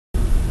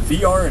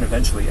VR and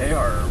eventually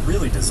AR are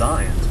really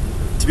designed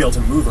to be able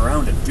to move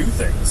around and do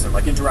things and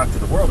like interact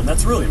with the world, and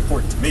that's really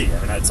important to me. I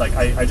mean, it's like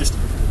I just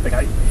like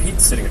I hate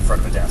sitting in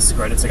front of a desk,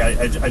 right? It's like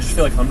I just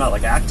feel like if I'm not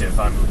like active,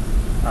 I'm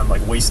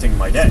like wasting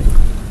my day.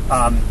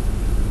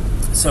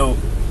 So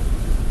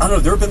I don't know.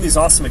 There have been these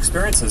awesome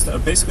experiences.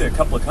 Basically, a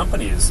couple of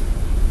companies.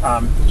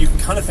 You can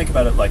kind of think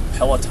about it like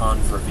Peloton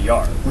for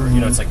VR. Mm-hmm.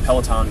 You know, it's like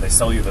Peloton. They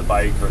sell you the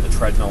bike or the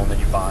treadmill, and then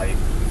you buy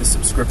the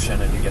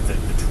subscription and you get the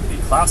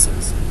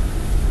classes.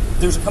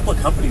 There's a couple of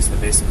companies that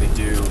basically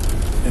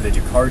they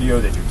do cardio,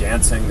 they do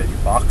dancing, they do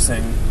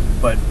boxing,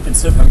 but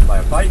instead of having to buy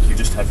a bike, you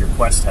just have your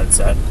Quest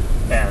headset,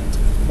 and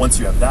once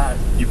you have that,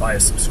 you buy a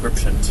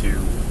subscription to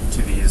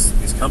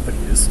these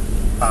companies,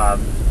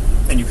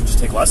 and you can just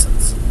take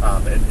lessons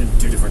and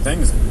do different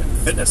things and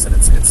fitness, and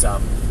it's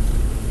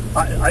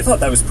I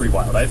thought that was pretty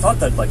wild. I thought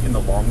that like in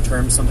the long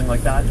term something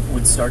like that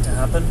would start to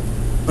happen,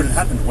 but it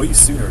happened way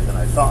sooner than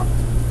I thought.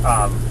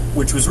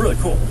 Which was really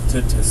cool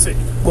to see.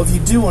 Well, if you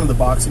do one of the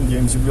boxing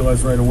games, you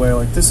realize right away,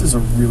 like, this is a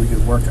really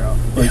good workout.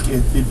 Like, yeah.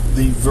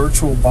 The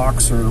virtual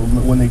boxer,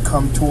 when they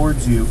come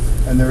towards you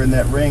and they're in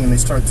that ring and they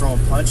start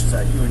throwing punches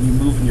at you and you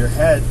move in your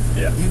head,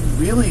 yeah. you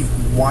really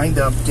wind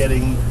up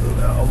getting,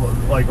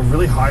 like, a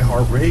really high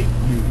heart rate.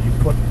 You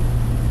put...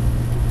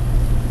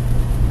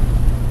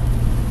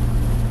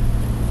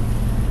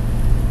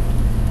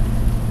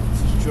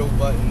 This is Joe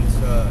Button's,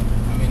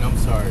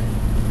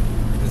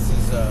 This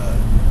is,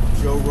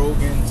 Joe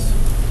Rogan's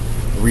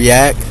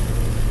react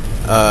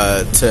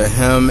to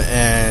him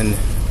and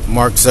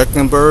Mark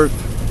Zuckerberg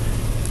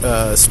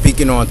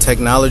speaking on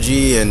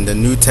technology and the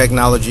new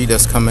technology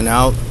that's coming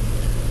out.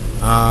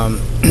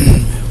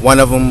 One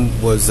of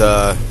them was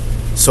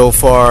so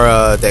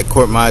far that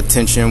caught my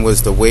attention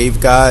was the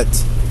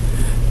waveguides,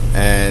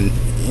 and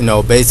you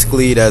know,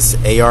 basically that's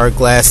AR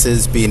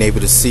glasses, being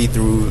able to see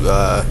through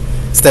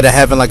instead of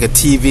having like a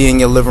TV in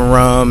your living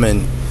room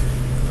and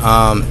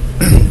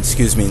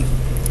excuse me.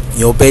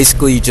 You'll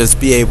basically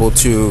just be able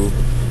to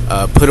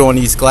put on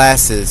these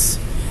glasses,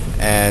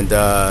 and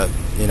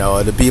you know,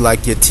 it'll be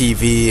like your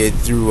TV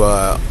through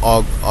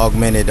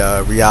augmented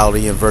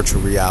reality and virtual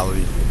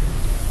reality.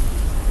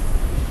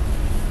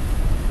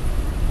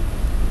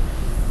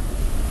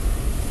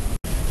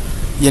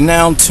 You're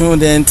now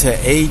tuned in to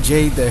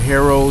AJ the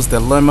Hero's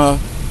Dilemma.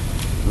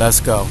 Let's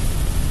go.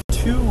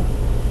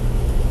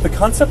 The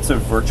concepts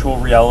of virtual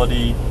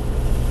reality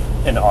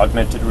and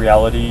augmented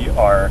reality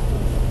are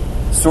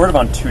sort of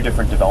on two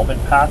different development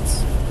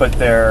paths, but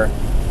they're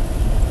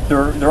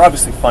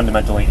obviously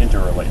fundamentally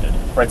interrelated,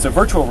 right? So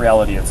virtual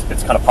reality, it's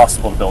kind of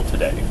possible to build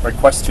today, right?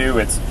 Quest 2,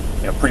 it's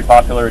pretty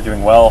popular,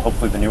 doing well.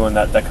 Hopefully the new one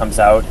that comes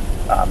out,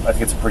 I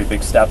think it's a pretty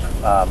big step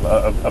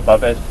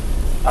above it.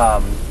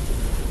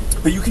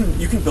 But you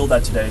can build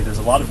that today. There's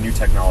a lot of new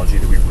technology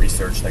that we've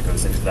researched that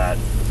goes into that,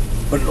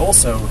 but it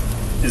also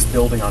is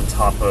building on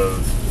top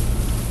of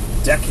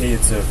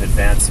decades of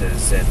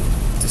advances in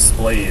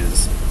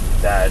displays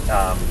that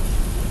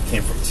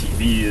came from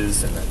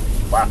TVs and then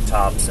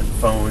laptops and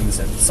phones,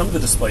 and some of the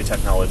display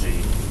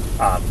technology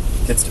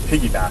gets to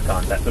piggyback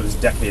on those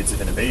decades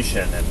of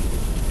innovation and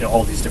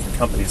all these different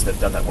companies that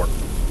have done that work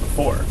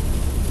before.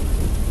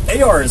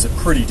 AR is a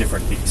pretty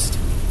different beast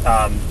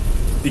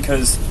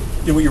because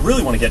what you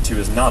really want to get to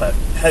is not a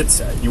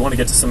headset. You want to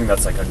get to something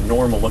that's like a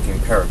normal looking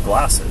pair of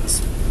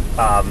glasses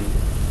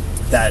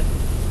that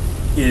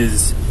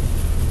is,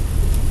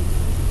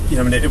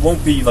 it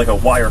won't be like a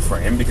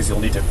wireframe because you'll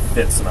need to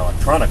fit some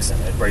electronics in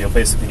it, where you'll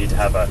basically need to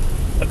have a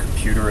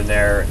computer in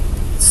there, and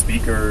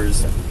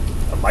speakers, and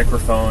a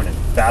microphone, and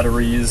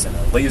batteries, and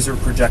a laser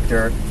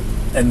projector,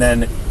 and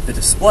then the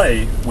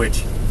display,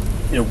 which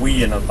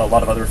we and a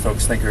lot of other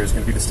folks think is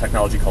going to be this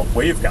technology called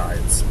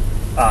waveguides,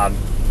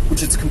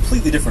 which is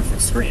completely different from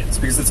screens,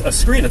 because it's a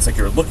screen. It's like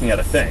you're looking at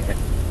a thing,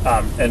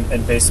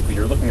 and basically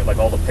you're looking at like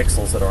all the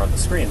pixels that are on the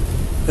screen.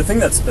 The thing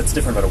that's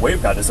different about a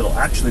waveguide is it'll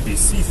actually be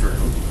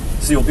see-through.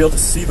 So you'll be able to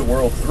see the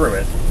world through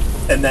it,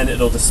 and then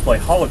it'll display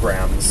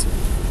holograms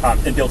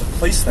and be able to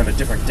place them at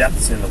different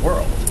depths in the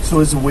world.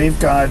 So is a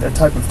waveguide a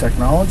type of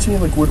technology?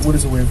 Like, what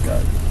is a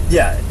waveguide?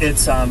 Yeah,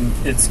 it's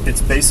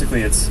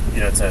basically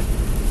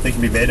they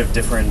can be made of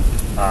different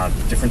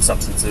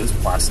substances,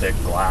 plastic,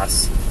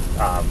 glass,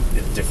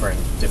 different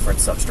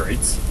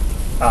substrates,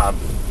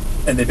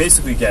 and they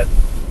basically get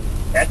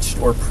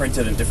etched or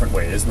printed in different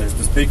ways. And there's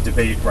this big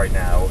debate right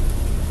now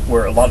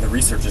where a lot of the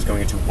research is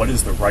going into what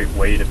is the right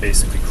way to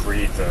basically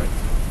create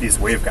these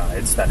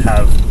waveguides that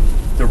have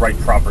the right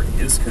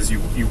properties, because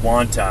you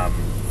want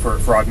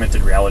for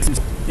augmented reality.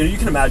 You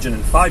can imagine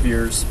in 5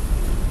 years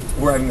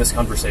we're having this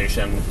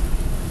conversation.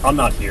 I'm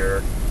not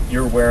here.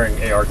 You're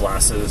wearing AR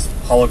glasses.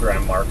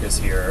 Hologram Mark is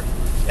here,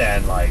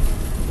 and like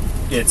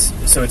it's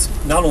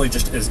not only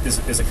just is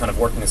it kind of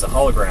working as a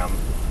hologram,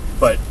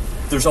 but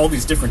there's all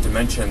these different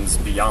dimensions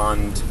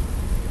beyond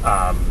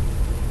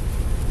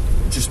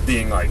just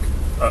being like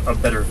a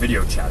better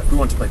video chat. If we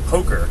want to play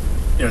poker,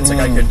 it's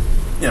like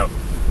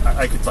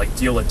I could like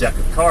deal a deck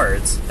of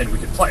cards and we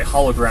could play.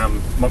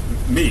 Hologram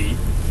me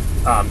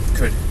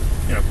could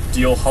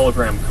deal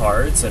hologram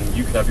cards, and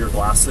you could have your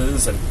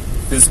glasses, and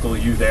physical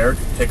you there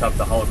could pick up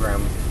the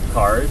hologram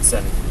cards,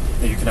 and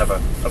you can have a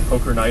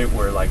poker night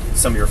where like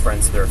some of your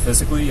friends are there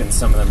physically, and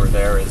some of them are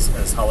there as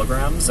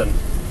holograms, and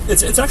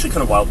it's actually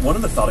kind of wild. One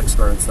of the thought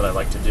experiments that I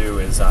like to do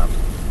is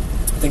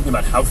thinking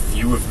about how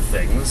few of the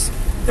things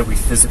that we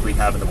physically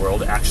have in the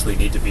world actually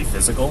need to be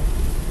physical.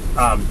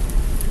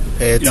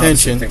 Pay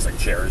attention. Things like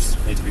chairs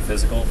need to be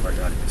physical, right?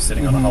 You're not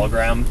sitting on a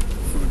hologram.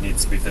 Food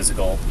needs to be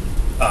physical.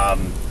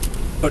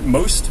 But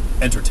most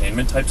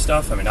entertainment type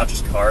stuff, I mean, not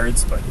just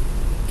cards, but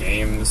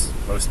games,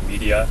 most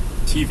media,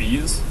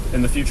 TVs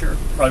in the future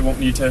probably won't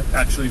need to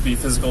actually be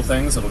physical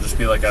things. It'll just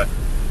be like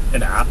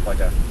an app, you'll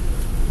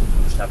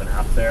just have an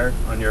app there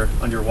on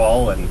your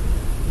wall, and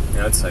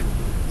it's like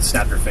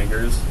snap your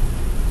fingers,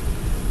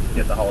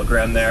 get the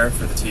hologram there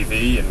for the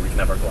TV, and we can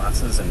have our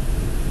glasses and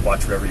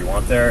watch whatever you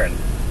want there. And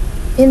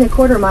in a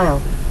quarter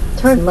mile,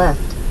 turn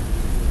left.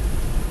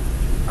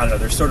 I don't know,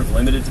 they're sort of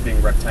limited to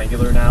being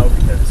rectangular now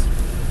because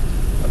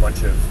a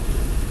bunch of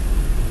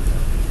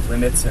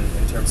limits in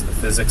terms of the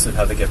physics of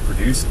how they get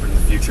produced, but in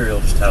the future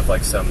you'll just have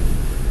like some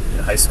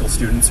high school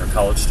students or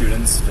college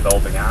students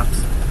developing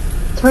apps.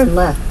 Turn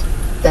left,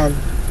 then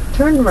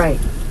turn right.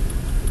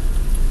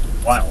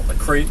 Wow, like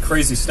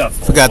crazy stuff.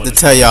 Forgot to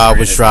tell y'all I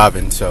was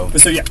driving, so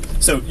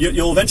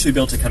you'll eventually be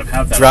able to kind of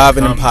have that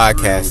driving and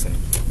podcasting.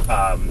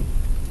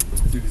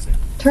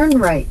 Turn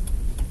right.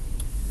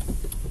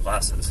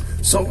 Glasses.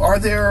 So are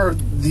there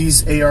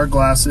these AR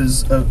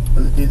glasses, are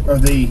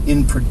they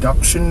in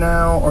production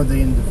now? Or are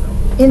they in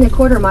development? In a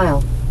quarter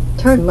mile,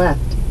 turn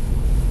left.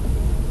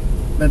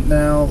 But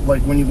now,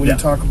 like when you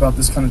talk about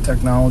this kind of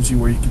technology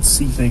where you can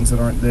see things that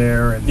aren't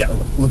there and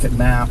look at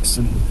maps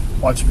and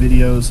watch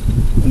videos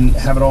and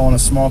have it all on a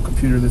small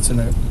computer that's in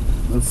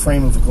the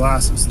frame of the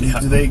glasses. Do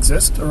they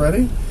exist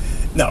already?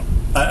 No.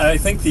 I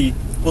think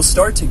we'll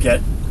start to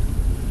get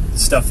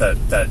stuff that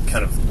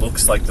kind of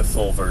looks like the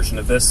full version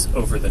of this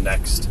over the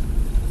next,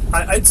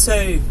 I'd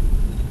say,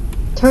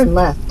 turn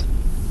left,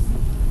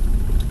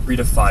 3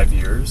 to 5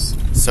 years.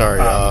 Sorry,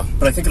 y'all.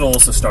 But I think it'll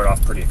also start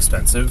off pretty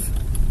expensive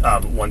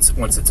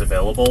once it's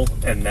available,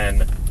 and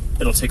then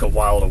it'll take a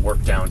while to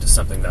work down to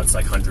something that's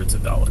like hundreds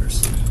of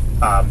dollars.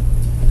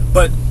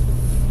 But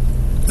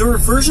there are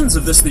versions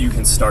of this that you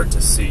can start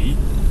to see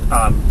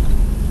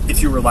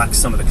if you relax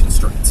some of the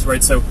constraints,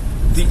 right? So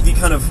the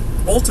kind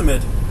of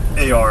ultimate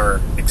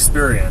AR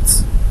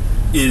experience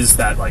is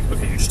that, like,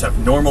 okay, you just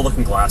have normal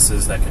looking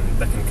glasses that can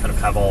kind of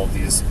have all of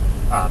these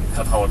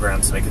have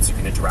holograms to make it so you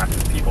can interact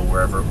with people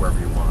wherever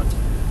you want.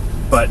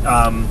 But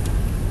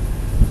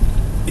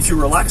if you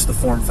relax the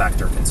form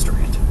factor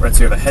constraint, right?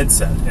 So you have a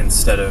headset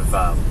instead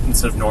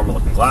of normal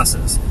looking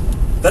glasses.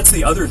 That's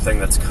the other thing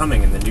that's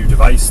coming in the new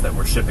device that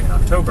we're shipping in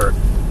October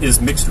is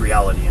mixed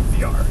reality in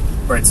VR,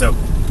 right? So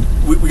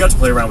we got to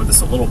play around with this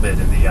a little bit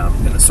in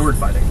the sword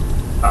fighting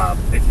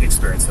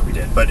experience that we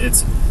did, but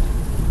it's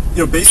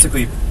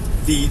basically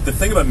the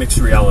thing about mixed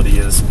reality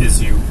is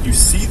you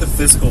see the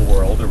physical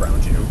world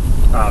around you.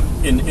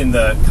 In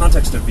the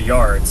context of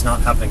VR, it's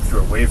not happening through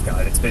a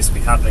waveguide. It's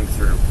basically happening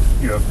through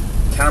you have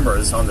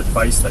cameras on the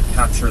device that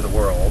capture the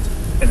world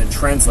and then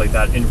translate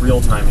that in real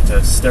time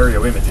into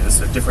stereo images,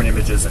 so different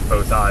images in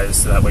both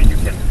eyes, so that way you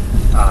can,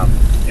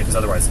 because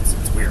otherwise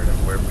it's weird,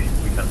 and where we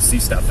kind of see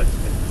stuff in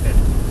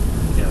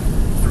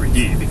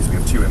 3D because we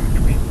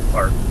have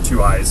our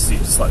two eyes see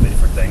slightly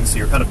different things. So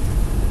you're kind of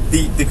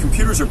the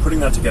computers are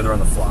putting that together on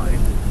the fly,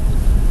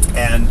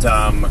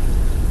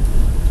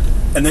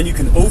 and then you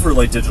can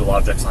overlay digital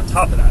objects on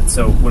top of that.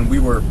 So when we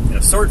were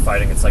sword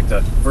fighting, it's like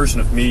the version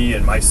of me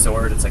and my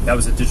sword. It's like that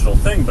was a digital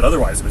thing, but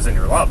otherwise it was in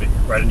your lobby,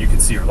 right? And you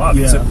could see your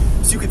lobby. Yeah.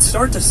 So you could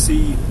start to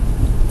see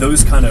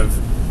those kind of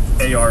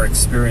AR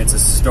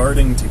experiences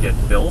starting to get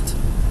built,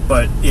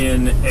 but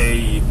in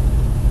a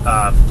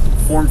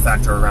form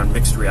factor around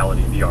mixed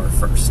reality VR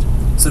first.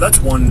 So that's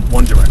one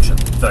direction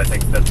that I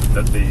think that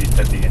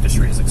the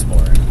industry is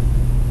exploring.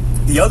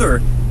 The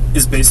other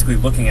is basically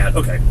looking at,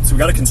 okay, so we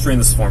got to constrain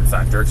this form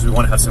factor because we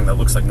want to have something that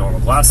looks like normal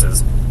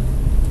glasses.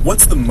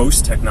 What's the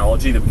most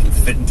technology that we can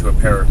fit into a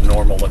pair of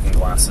normal-looking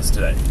glasses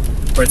today?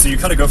 Right, so you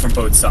kind of go from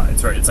both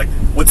sides, right? It's like,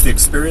 what's the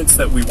experience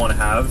that we want to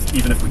have,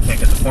 even if we can't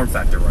get the form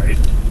factor right?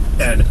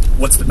 And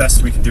what's the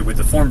best we can do with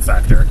the form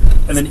factor?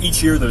 And then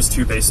each year, those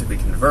two basically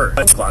converge.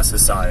 That's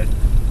glasses side.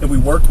 And we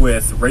work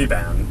with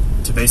Ray-Ban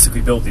to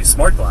basically build these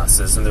smart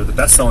glasses, and they're the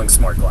best-selling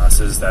smart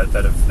glasses that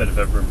have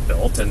ever been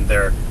built, and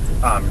they're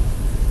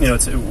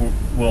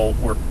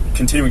we're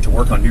continuing to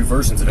work on new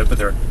versions of it, but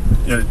they're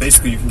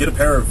basically you can get a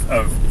pair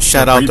of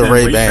shout out the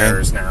Ray-Ban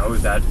Wayfarers now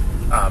that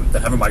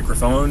have a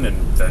microphone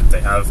and that they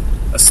have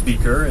a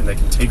speaker and they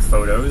can take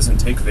photos and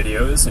take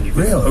videos and you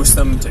can post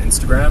them to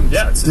Instagram.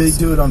 Yeah, do they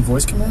do it on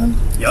voice command?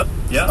 Yep.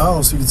 Yeah.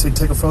 Oh, so you can say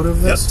take a photo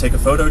of this? Yep. Take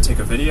a photo, take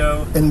a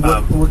video. And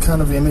what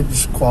kind of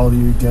image quality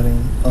are you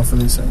getting off of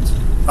these things?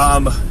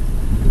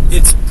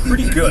 It's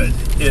pretty good.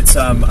 It's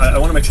I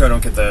want to make sure I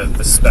don't get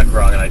the spec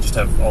wrong, and I just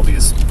have all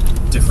these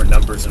different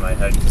numbers in my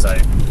head because I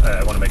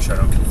want to make sure I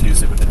don't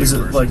confuse it with the new Is it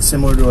version. like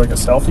similar to like a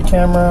selfie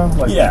camera?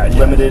 Like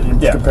limited in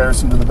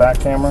comparison to the back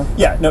camera?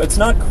 Yeah, no, it's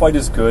not quite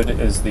as good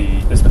as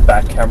the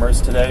back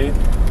cameras today,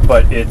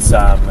 but it's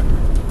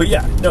but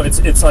yeah, no,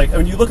 it's like, I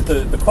mean, you look at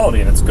the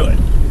quality and it's good,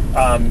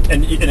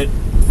 and it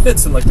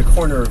fits in like the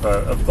corner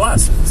of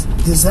glasses.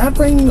 Does that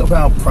bring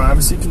about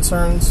privacy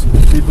concerns?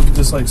 People can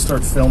just like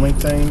start filming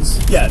things.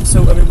 Yeah,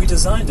 so I mean, we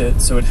designed it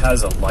so it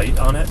has a light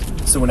on it.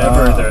 So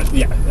whenever I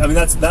mean,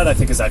 that I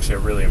think is actually a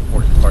really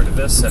important part of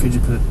this. And could you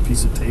put a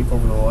piece of tape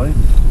over the light?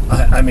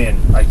 I mean,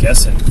 I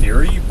guess in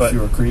theory, but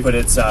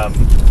it's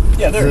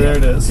there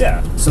it is.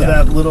 Yeah. So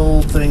that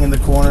little thing in the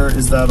corner,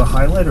 is that a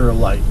highlight or a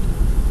light?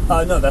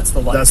 No, that's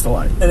the light. That's the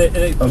light. And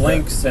it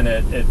blinks, and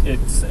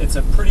it's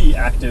a pretty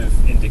active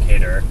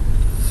indicator.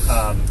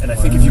 And I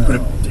think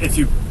if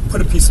you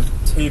put a piece of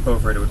tape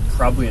over it, it would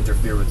probably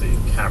interfere with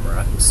the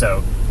camera.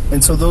 So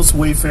those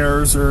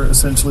Wayfarers are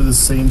essentially the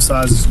same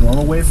size as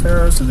normal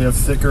Wayfarers. Do they have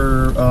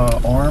thicker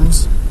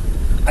arms?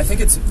 I think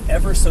it's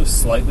ever so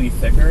slightly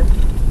thicker,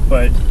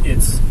 but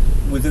it's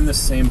within the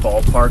same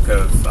ballpark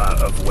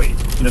of weight.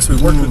 So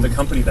we worked with the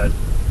company that,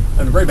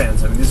 and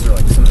Ray-Bans. I mean, these are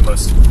like some of the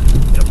most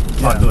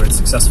popular and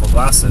successful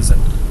glasses, and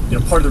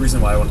part of the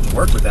reason why I wanted to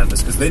work with them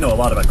is because they know a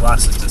lot about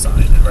glasses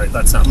design, right?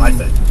 That's not my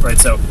thing, right?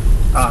 So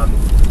I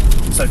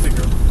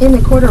figure in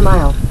the quarter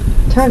mile,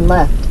 turn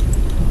left.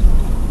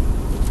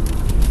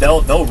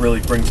 They'll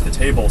really bring to the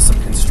table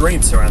some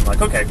constraints around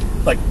like, okay,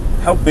 like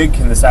how big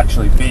can this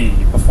actually be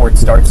before it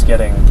starts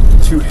getting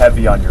too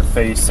heavy on your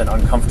face and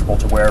uncomfortable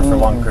to wear for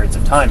long periods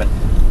of time. And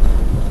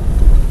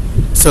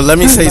so let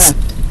me say,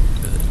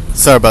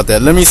 sorry about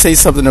that. Let me say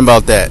something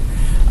about that.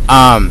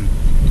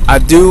 I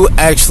do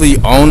actually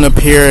own a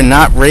pair,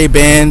 not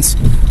Ray-Bans,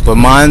 but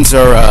mine's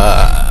are,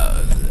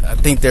 I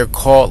think they're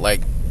called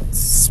like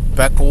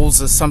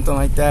Speckles or something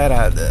like that.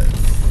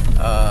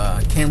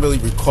 I can't really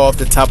recall off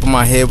the top of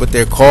my head what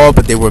they're called,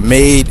 but they were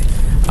made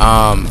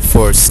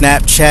for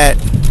Snapchat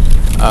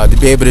to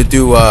be able to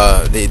do.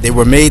 They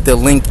were made to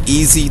link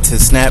easy to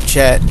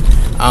Snapchat.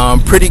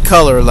 Pretty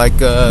color, like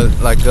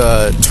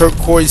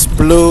turquoise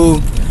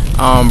blue,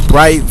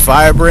 bright,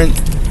 vibrant.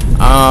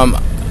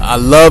 I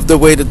love the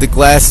way that the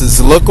glasses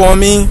look on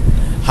me.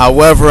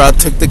 However, I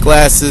took the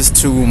glasses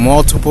to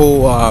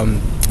multiple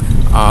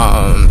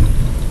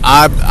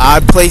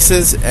odd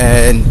places,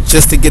 and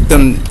just to get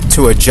them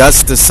to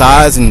adjust the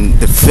size and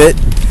the fit.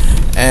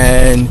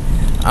 And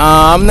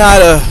I'm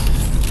not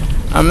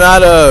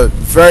a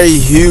very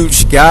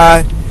huge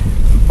guy,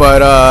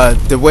 but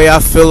the way I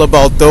feel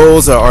about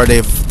those are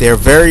they're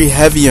very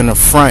heavy in the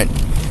front.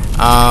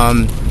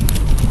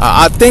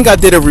 I think I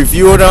did a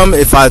review of them.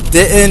 If I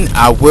didn't,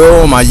 I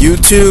will on my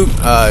YouTube,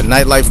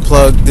 Nightlife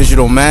Plug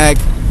Digital Mag,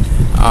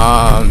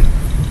 on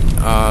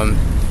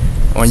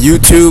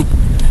YouTube,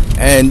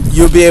 and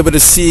you'll be able to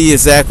see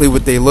exactly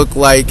what they look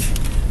like.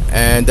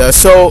 And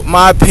so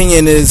my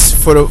opinion is,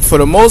 for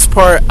the most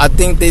part, I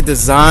think they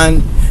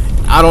designed,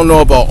 I don't know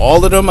about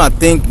all of them. I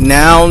think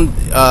now,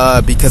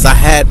 because I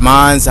had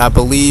mines, I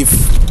believe,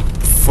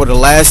 for the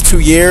last 2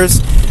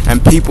 years,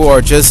 and people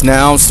are just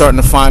now starting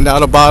to find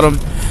out about them.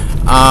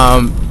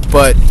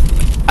 But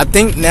I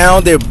think now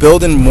they're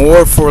building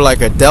more for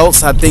like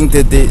adults. I think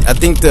that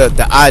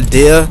the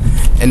idea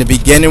in the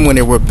beginning when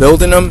they were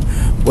building them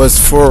was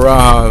for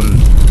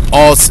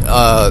all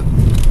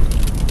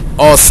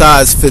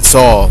size fits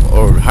all,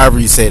 or however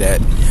you say that.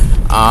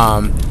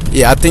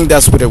 I think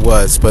that's what it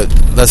was. But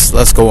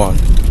let's go on.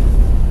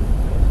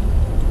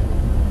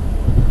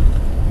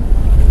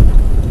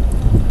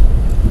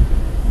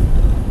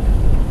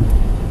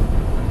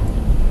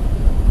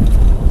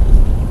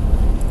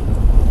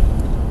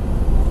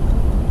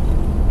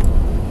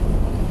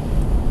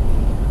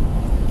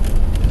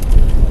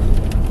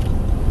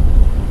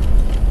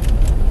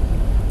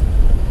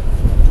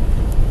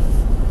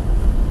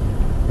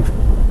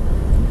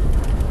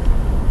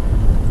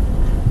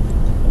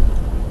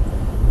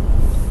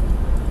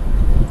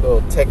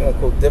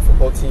 Technical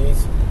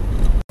difficulties.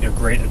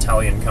 Great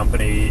Italian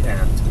company,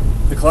 and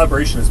the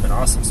collaboration has been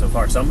awesome so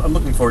far. So I'm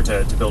looking forward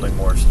to building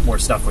more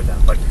stuff with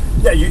them. But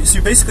yeah, so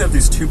you basically have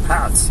these two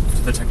paths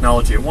to the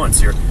technology at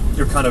once. You're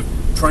kind of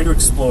trying to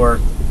explore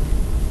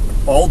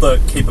all the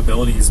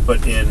capabilities,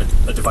 but in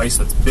a device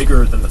that's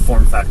bigger than the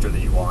form factor that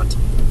you want,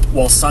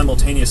 while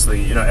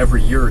simultaneously,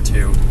 every year or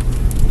two,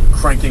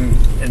 cranking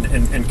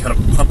and kind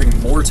of pumping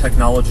more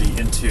technology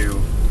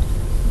into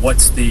what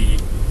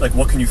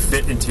can you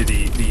fit into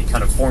the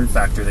kind of form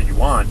factor that you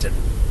want, and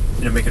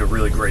make it a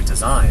really great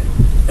design.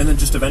 And then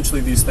just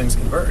eventually these things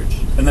converge.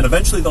 And then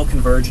eventually they'll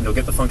converge, and you'll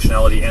get the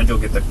functionality and you'll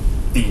get the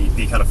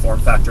kind of form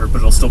factor, but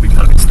it'll still be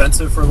kind of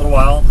expensive for a little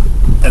while.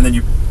 And then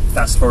you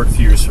fast forward a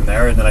few years from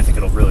there, and then I think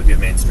it'll really be a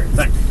mainstream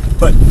thing.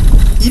 But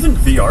even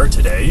VR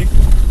today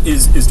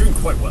is doing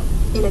quite well.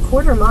 In a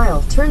quarter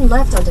mile, turn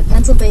left onto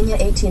Pennsylvania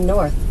 18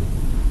 North.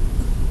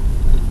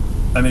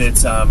 I mean,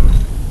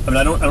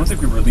 I don't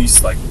think we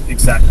released like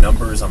exact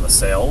numbers on the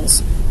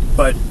sales,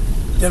 but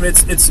Yeah, I mean,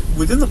 it's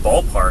within the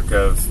ballpark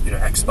of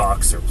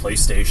Xbox or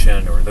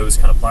PlayStation or those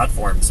kind of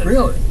platforms. And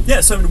Really?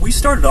 Yeah. So I mean, we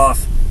started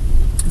off.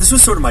 This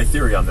was sort of my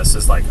theory on this.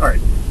 Is like, all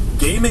right,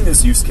 gaming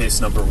is use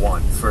case number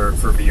one for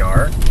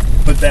VR,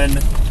 but then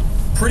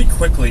pretty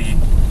quickly,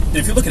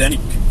 if you look at any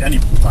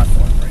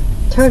platform,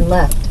 right? Turn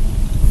left.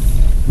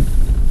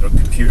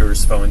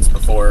 Computers, phones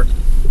before.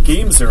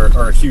 Games are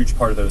a huge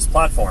part of those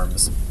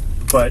platforms,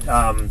 but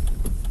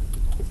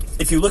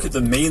if you look at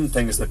the main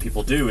things that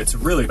people do, it's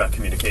really about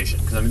communication.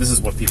 Because I mean, this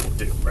is what people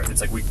do, right?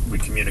 It's like we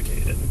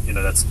communicate, and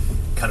that's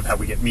kind of how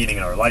we get meaning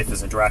in our life,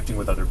 is interacting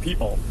with other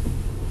people.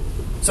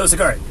 So it's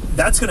like, all right,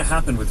 that's going to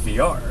happen with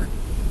VR,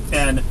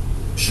 and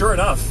sure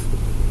enough,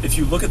 if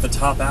you look at the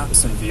top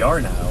apps in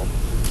VR now,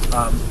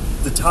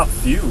 the top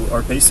few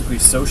are basically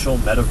social,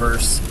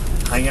 metaverse,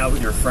 hang out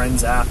with your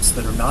friends apps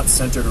that are not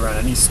centered around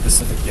any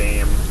specific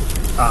game.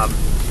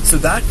 So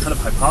that kind of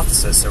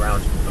hypothesis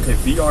around, okay,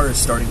 VR is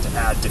starting to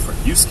add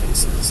different use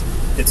cases.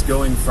 It's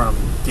going from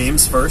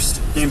games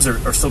first. Games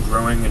are still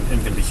growing and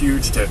going to be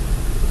huge, to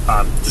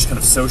just kind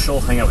of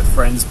social, hang out with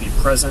friends, be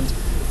present.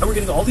 And we're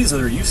getting all these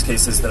other use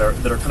cases that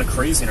are kind of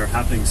crazy and are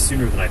happening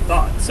sooner than I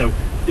thought. So,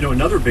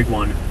 another big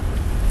one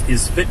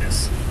is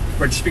fitness,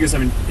 right? Just because, I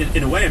mean,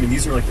 in a way, I mean,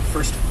 these are like the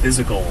first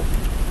physical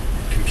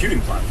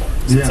computing platforms.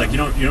 Yeah. It's like you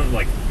don't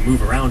like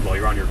move around while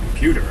you're on your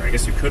computer. I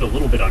guess you could a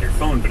little bit on your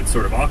phone, but it's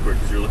sort of awkward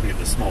because you're looking at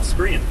this small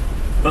screen.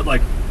 But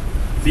like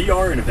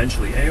VR and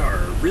eventually AR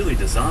are really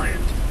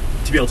designed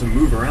to be able to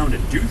move around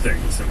and do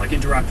things and like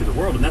interact with the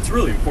world, and that's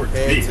really important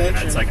to me. And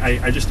it's like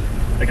I just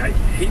I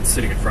hate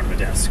sitting in front of a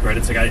desk, right?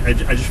 It's like I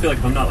just feel like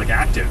if I'm not like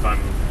active,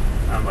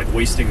 I'm like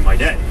wasting my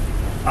day.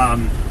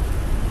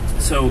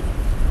 So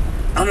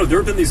I don't know. There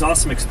have been these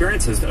awesome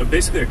experiences.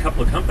 Basically, a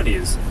couple of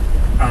companies.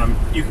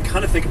 You can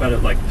kind of think about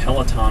it like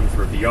Peloton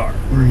for VR.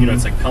 Where,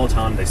 it's like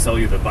Peloton, they sell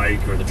you the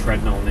bike or the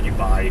treadmill, and then you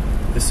buy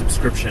the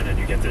subscription and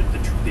you get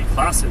the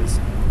classes.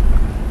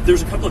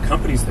 There's a couple of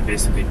companies that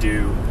basically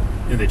do,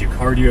 they do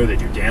cardio, they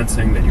do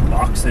dancing, they do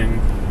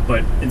boxing,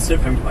 but instead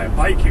of having to buy a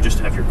bike, you just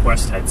have your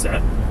Quest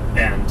headset,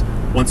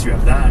 and once you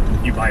have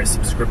that, you buy a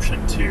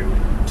subscription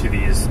to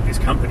these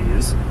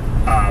companies,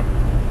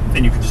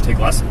 and you can just take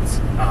lessons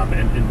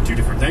and do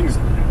different things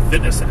in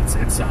fitness, and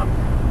it's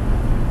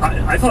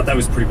I thought that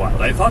was pretty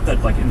wild. I thought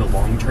that like in the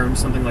long term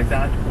something like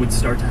that would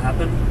start to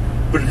happen,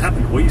 but it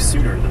happened way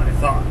sooner than I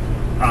thought,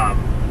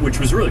 which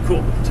was really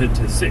cool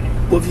to see.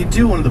 Well, if you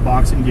do one of the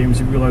boxing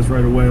games, you realize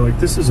right away, like,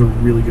 this is a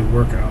really good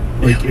workout.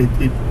 Like,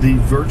 the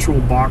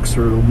virtual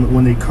boxer,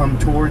 when they come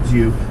towards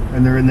you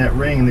and they're in that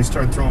ring and they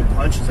start throwing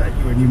punches at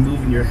you and you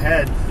move in your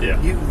head,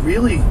 you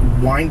really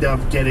wind up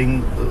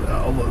getting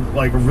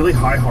like a really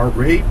high heart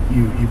rate.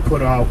 You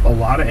put out a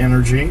lot of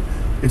energy.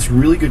 It's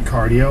really good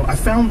cardio. I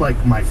found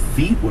like my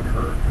feet would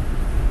hurt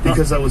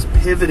because I was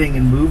pivoting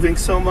and moving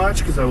so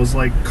much, because I was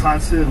like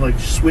constantly like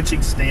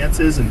switching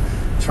stances and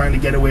trying to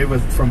get away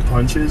from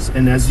punches.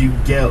 And as you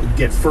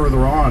get further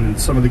on in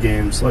some of the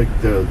games, like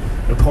the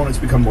opponents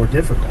become more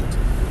difficult.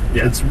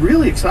 Yeah. It's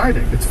really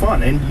exciting. It's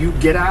fun, and you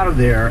get out of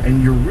there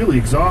and you're really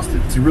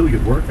exhausted. It's a really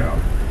good workout.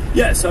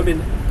 Yeah, so I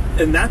mean,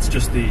 and that's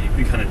just the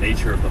kind of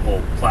nature of the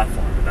whole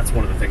platform, and that's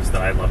one of the things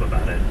that I love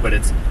about it. But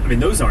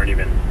those aren't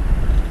even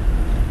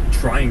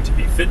trying to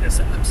be fitness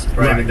apps,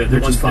 right? I mean, they're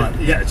just fun.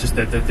 It's just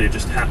that they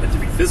just happen to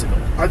be physical.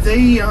 Are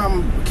they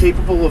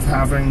capable of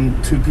having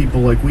two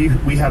people, like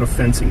we had a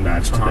fencing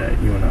match today,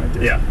 you and I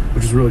did,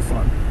 which is really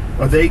fun.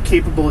 Are they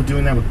capable of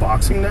doing that with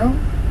boxing now,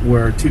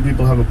 where two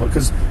people have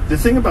because the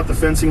thing about the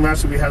fencing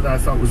match that we had that I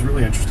thought was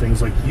really interesting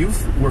is like you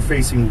were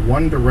facing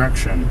one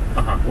direction,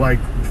 like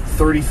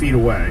 30 feet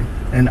away,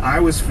 and I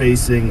was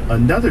facing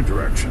another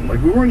direction.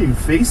 Like, we weren't even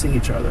facing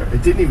each other.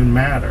 It didn't even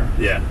matter.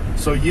 Yeah.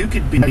 So you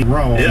could be in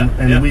Rome,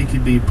 and we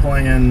could be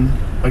playing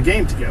a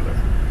game together.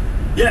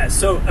 Yeah,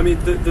 so, I mean,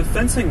 the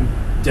fencing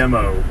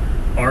demo,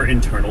 our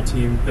internal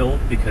team built,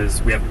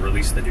 because we haven't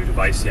released the new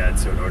device yet,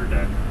 so in order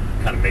to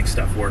kind of make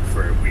stuff work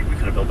for it, we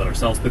kind of build it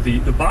ourselves. But the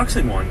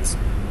boxing ones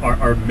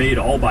are made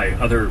all by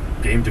other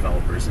game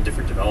developers and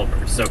different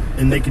developers. So,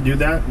 and they can do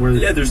that?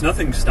 There's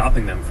nothing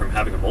stopping them from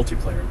having a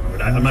multiplayer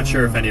mode. I'm not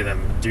sure if any of them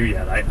do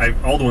yet. I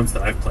all the ones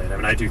that I've played, I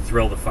mean, I do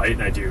Thrill the Fight,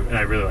 and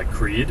I really like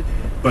Creed,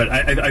 but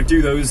I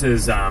do those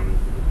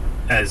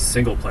as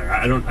single player.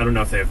 I don't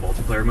know if they have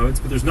multiplayer modes,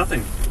 but there's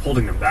nothing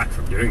holding them back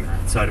from doing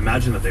that. So I'd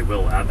imagine that they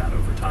will add that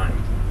over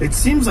time. It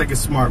seems like a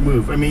smart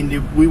move. I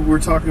mean, we were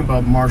talking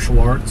about martial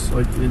arts,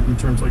 like in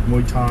terms of like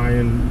Muay Thai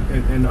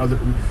and other.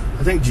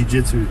 I think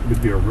Jiu-Jitsu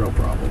would be a real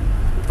problem,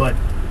 but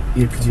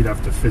because you'd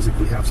have to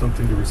physically have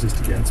something to resist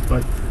against.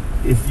 But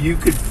if you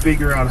could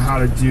figure out how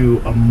to do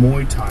a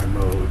Muay Thai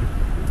mode,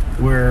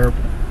 where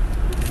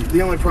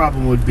the only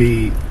problem would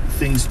be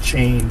things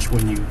change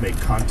when you make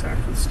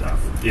contact with stuff.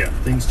 Yeah,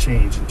 things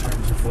change in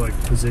terms of like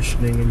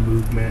positioning and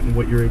movement and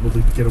what you're able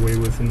to get away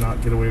with and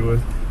not get away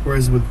with.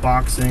 Whereas with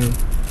boxing's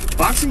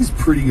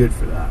pretty good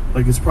for that.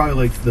 Like, it's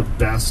probably like the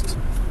best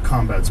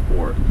combat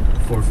sport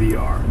for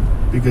VR,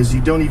 because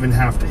you don't even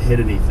have to hit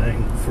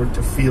anything for it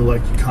to feel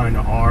like you kind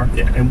of are.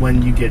 Yeah. And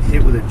when you get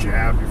hit with a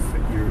jab,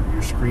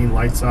 your screen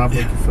lights up,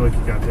 like you feel like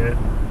you got hit.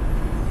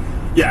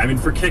 Yeah, I mean,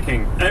 for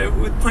kicking,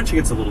 with punching,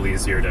 it's a little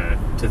easier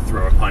to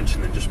throw a punch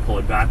and then just pull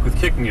it back. With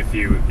kicking, if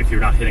you're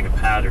not hitting a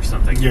pad or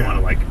something, you want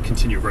to like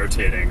continue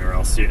rotating, or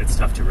else it's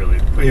tough to really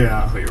put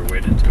your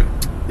weight into it.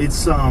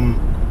 It's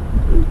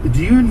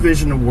do you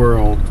envision a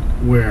world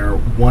where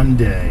one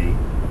day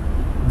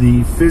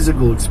the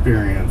physical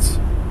experience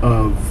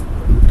of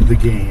the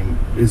game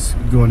is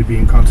going to be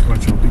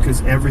inconsequential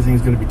because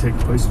everything's going to be taking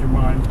place in your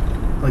mind?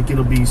 Like,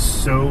 it'll be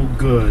so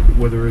good,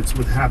 whether it's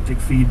with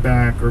haptic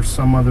feedback or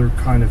some other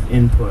kind of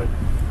input,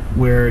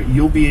 where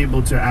you'll be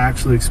able to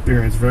actually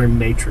experience very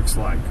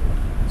Matrix-like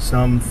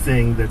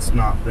something that's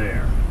not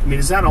there. I mean,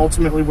 is that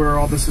ultimately where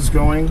all this is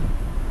going?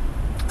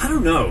 I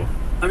don't know.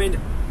 I mean,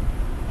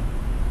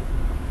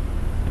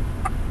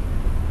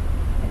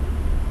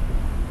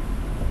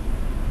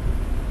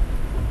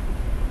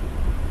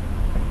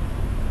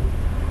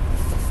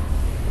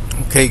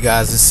 Okay,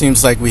 guys, it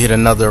seems like we hit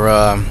another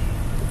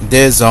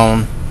dead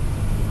zone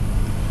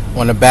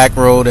on the back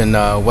road in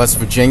West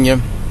Virginia.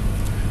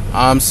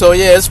 So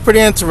yeah, it's pretty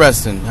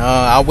interesting.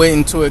 I'll wait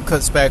until it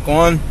cuts back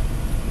on,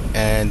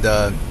 and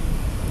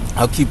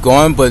I'll keep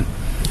going. But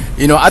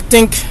I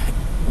think,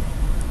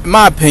 in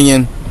my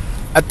opinion,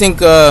 I think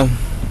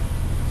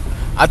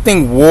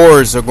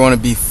wars are going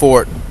to be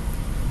fought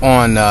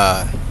on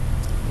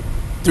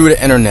through the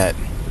internet.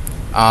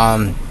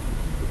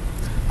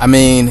 I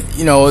mean,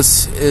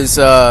 it's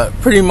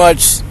pretty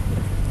much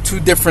two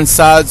different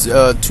sides,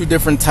 two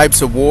different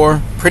types of war,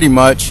 pretty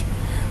much.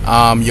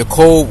 Your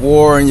Cold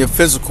War and your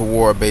physical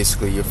war,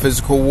 basically. Your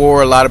physical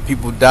war, a lot of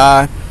people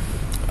die.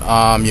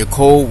 Your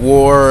Cold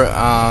War,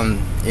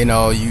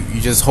 you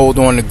just hold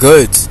on to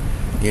goods.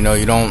 You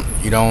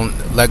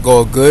don't let go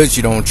of goods.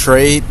 You don't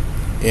trade.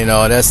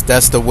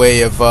 That's the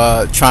way of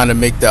trying to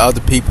make the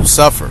other people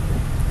suffer.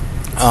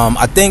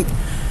 I think,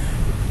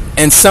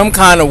 in some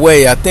kind of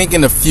way, I think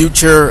in the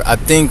future, I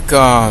think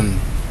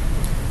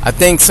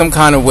some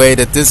kind of way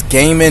that this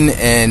gaming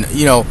and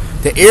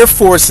the Air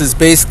Force is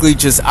basically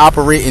just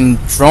operating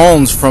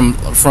drones from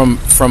a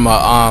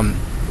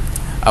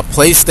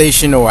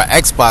PlayStation or an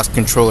Xbox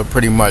controller,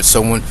 pretty much.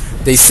 So when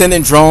they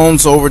sending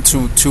drones over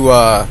to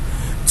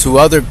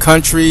other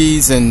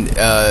countries and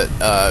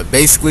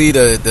basically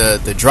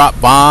to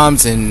drop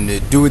bombs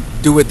and do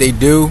what they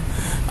do,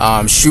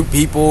 shoot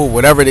people,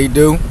 whatever they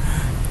do.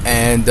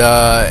 And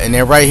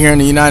they're right here in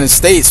the United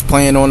States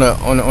playing on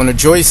a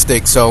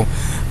joystick. So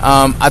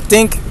I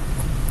think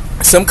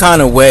some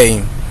kind of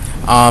way,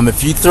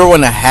 if you throw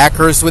in the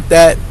hackers with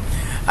that,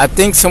 I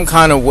think some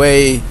kind of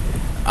way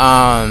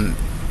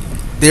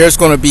there's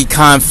going to be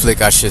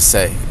conflict. I should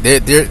say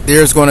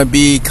there's going to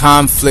be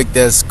conflict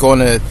that's going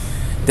to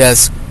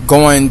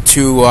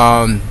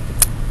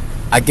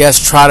I guess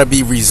try to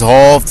be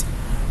resolved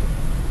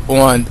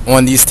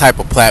on these type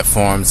of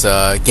platforms,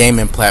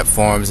 gaming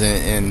platforms,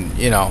 and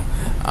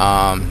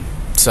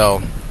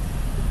so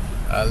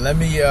let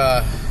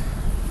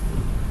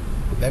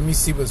me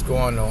see what's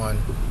going on.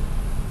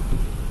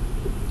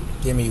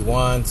 Give me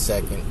 1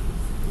 second.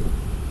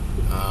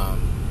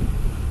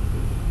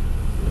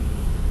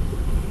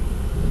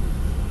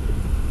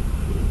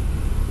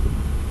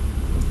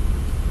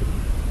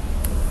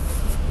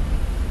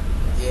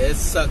 Yeah, it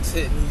sucks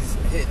hitting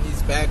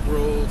these back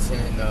roads,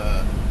 and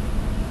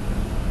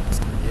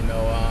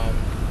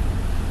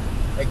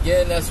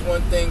again, that's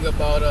one thing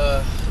about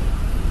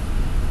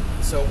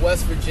so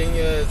West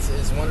Virginia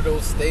is one of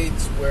those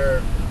states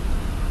where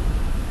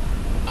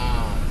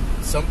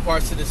some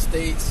parts of the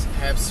states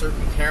have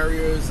certain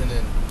carriers and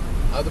then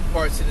other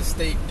parts of the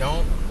state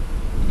don't.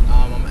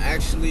 I'm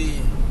actually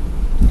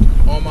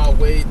on my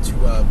way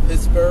to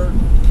Pittsburgh,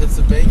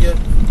 Pennsylvania.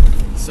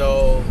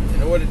 So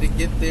in order to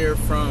get there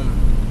from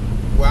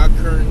where I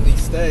currently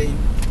stay,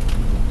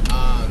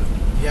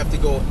 you have to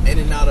go in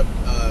and out of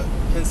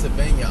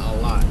Pennsylvania a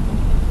lot.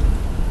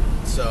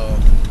 So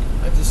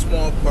just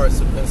small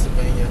parts of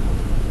Pennsylvania.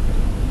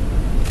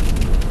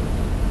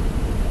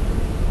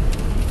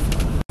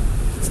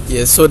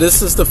 Yeah, so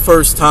this is the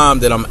first time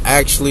that I'm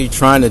actually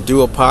trying to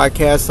do a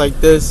podcast like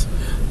this.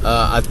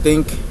 I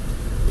think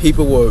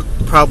people will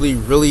probably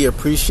really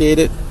appreciate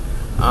it.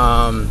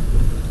 A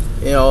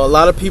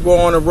lot of people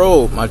are on the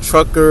road. My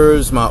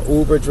truckers, my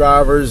Uber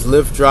drivers,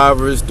 Lyft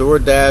drivers, Door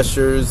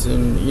Dashers,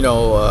 and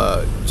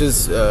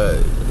just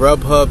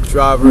Grubhub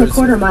drivers. In a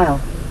quarter mile,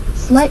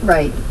 slight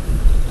right.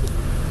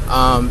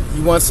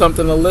 You want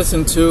something to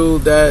listen to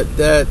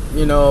that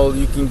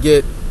you can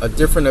get a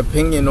different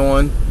opinion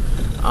on.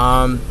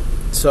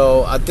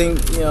 So I think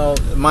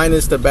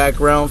minus the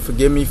background,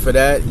 forgive me for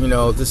that.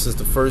 This is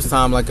the first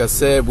time, like I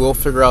said. We'll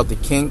figure out the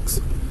kinks.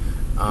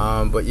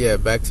 But yeah,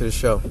 back to the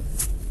show.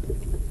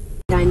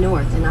 9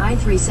 North and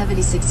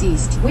I-376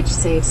 East, which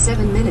saves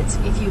 7 minutes.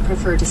 If you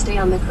prefer to stay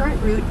on the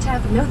current route,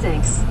 tap no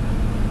thanks.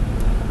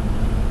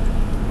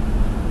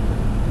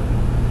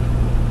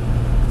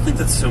 I think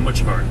that so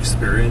much of our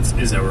experience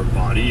is our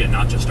body and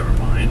not just our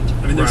mind.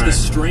 I mean, there's this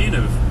strain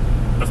of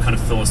kind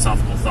of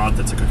philosophical thought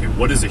that's like, okay,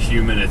 what is a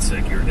human? It's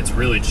like it's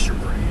really just your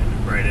brain,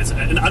 right?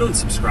 And I don't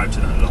subscribe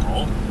to that at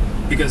all,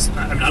 because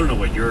I don't know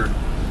what your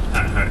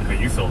how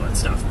you feel about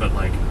stuff, but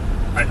like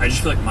I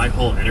just feel like my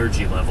whole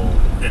energy level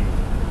and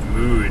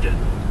mood and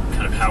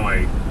kind of how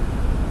I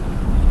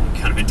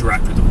kind of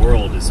interact with the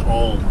world is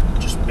all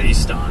just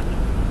based on,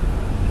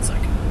 it's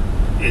like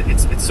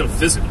it's so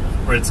physical,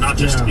 right? It's not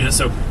just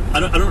so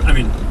I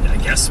mean, I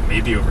guess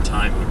maybe over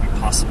time it would be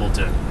possible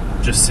to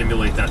just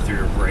simulate that through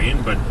your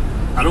brain, but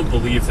I don't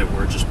believe that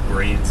we're just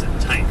brains in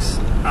tanks,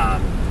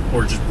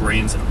 or just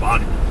brains in a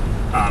body.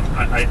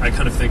 I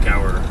kind of think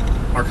our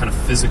kind of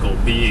physical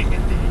being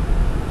and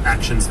the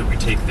actions that we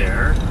take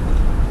there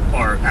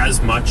are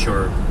as much,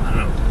 or I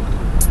don't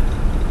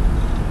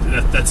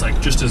know, that's like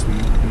just as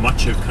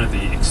much of kind of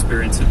the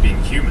experience of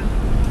being human.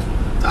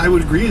 I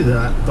would agree to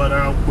that, but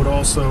I would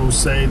also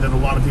say that a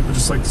lot of people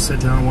just like to sit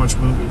down and watch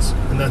movies,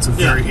 and that's a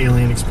very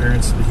alien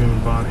experience to the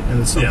human body, and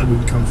it's something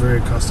we've become very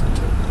accustomed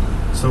to.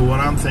 So what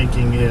I'm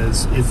thinking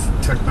is, if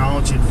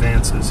technology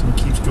advances and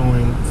keeps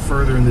going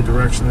further in the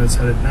direction that it's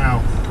headed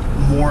now,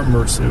 more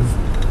immersive,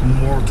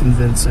 more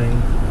convincing,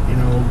 you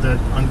know, that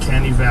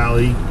uncanny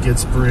valley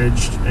gets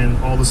bridged, and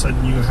all of a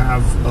sudden you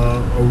have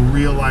a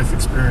real life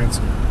experience.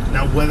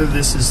 Now, whether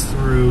this is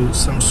through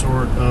some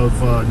sort of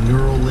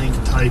Neuralink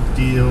type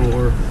deal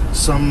or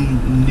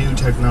some new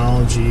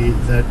technology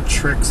that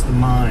tricks the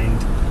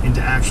mind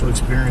into actual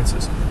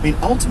experiences. I mean,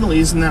 ultimately,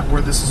 isn't that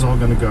where this is all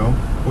going to go?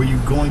 Where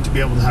you're going to be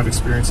able to have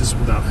experiences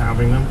without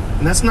having them?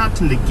 And that's not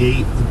to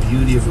negate the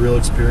beauty of real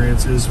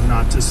experiences, or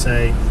not to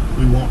say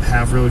we won't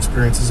have real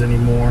experiences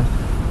anymore.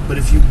 But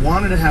if you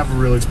wanted to have a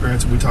real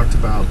experience, we talked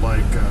about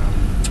like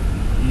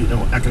you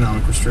know,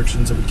 economic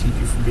restrictions that would keep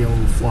you from being able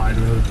to fly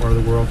to another part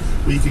of the world.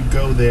 Well, you could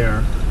go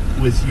there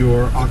with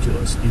your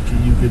Oculus.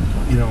 You could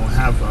you know,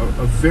 have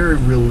a very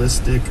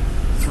realistic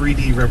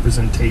 3D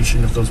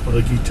representation of those.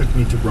 Like, you took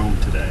me to Rome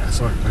today.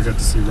 I got to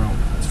see Rome.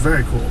 It's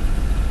very cool.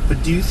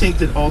 But do you think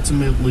that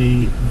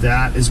ultimately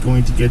that is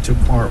going to get to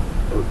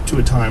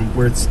a time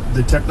where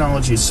the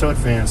technology is so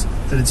advanced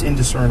that it's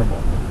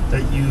indiscernible,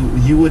 that you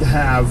could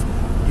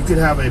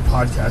have a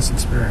podcast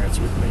experience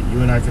with me.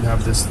 You and I could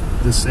have this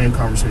same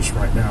conversation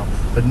right now,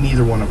 but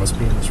neither one of us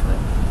be in this room.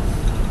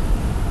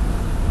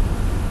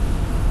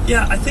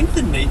 Yeah, I think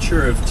the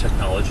nature of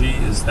technology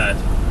is that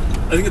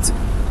I think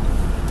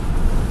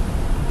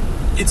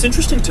it's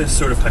interesting to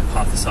sort of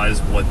hypothesize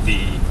what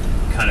the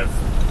kind of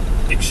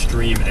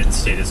extreme end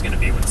state is going to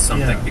be when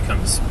something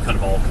becomes kind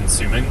of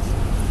all-consuming.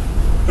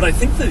 But I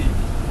think the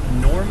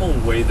normal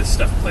way this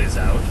stuff plays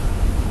out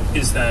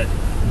is that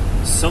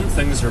some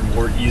things are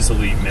more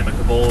easily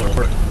mimicable.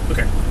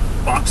 Okay,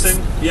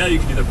 boxing, yeah, you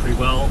can do that pretty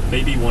well.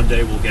 Maybe one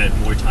day we'll get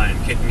Muay Thai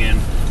and kicking in.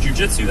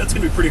 Jiu-Jitsu, that's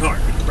going to be pretty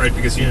hard, right?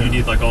 Because you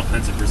need like all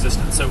kinds of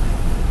resistance. So,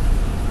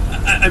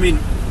 I mean,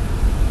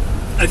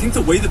 I think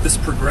the way that this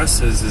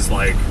progresses is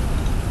like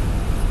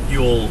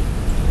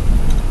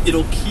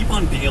it'll keep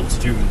on being able to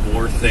do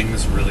more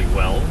things really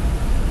well,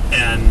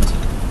 and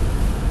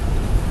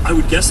I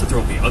would guess that there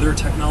will be other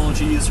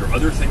technologies or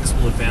other things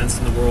will advance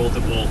in the world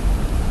that will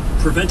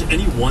prevent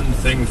any one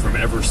thing from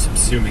ever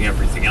subsuming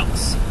everything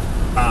else.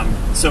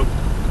 So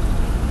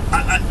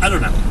I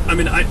don't know. I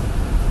mean,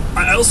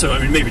 I also, I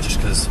mean, maybe just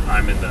because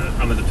I'm in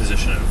the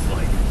position of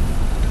like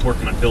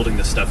working on building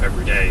this stuff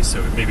every day,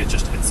 so maybe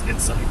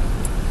it's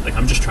like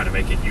I'm just trying to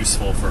make it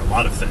useful for a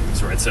lot of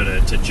things, right? So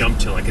to jump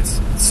to like it's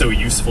so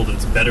useful that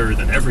it's better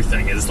than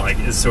everything is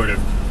sort of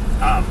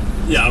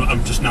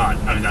I'm just not.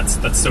 I mean,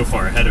 that's so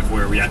far ahead of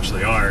where we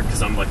actually are,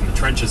 because I'm like in the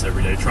trenches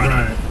every day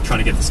trying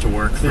to get this to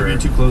work. You're being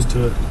too close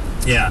to it.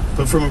 Yeah.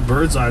 But from a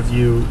bird's eye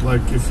view,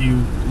 like if you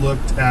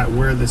looked at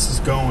where this is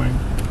going,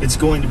 it's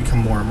going to become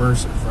more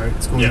immersive, right?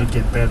 It's going to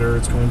get better.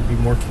 It's going to be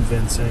more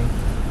convincing.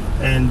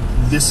 And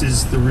this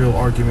is the real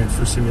argument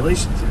for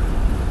simulation theory,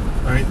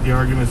 right? The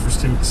argument for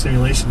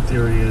simulation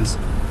theory is,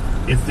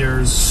 if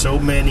there's so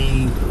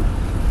many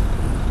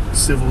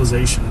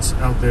civilizations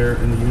out there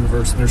in the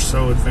universe and they're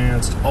so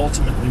advanced,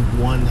 ultimately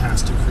one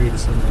has to create a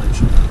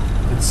simulation.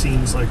 It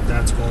seems like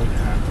that's going to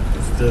happen.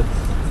 If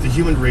the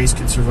human race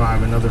could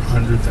survive another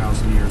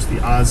 100,000 years,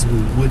 the odds that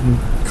we wouldn't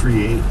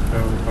create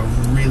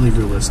a really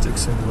realistic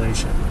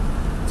simulation,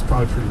 it's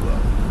probably pretty low.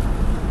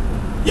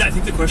 Yeah, I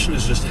think the question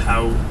is just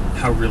how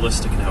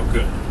realistic and how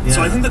good. Yeah.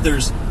 So I think that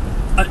there's,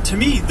 to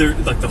me,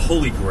 like the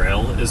holy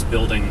grail is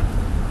building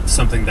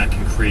something that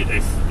can create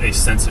a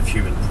sense of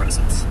human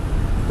presence.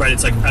 Right?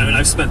 It's like, I mean,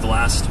 I've spent the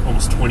last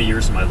almost 20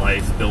 years of my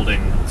life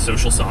building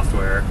social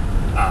software,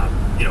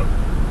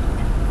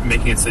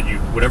 making it so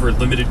that whatever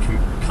limited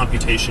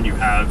computation you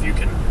have, you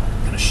can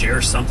kind of share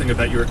something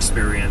about your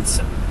experience.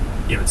 And,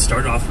 it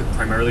started off with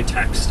primarily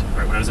text,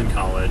 right, when I was in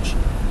college.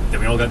 Then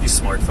we all got these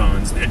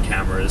smartphones, and they had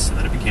cameras, and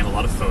then it became a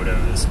lot of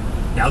photos.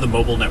 Now the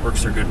mobile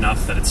networks are good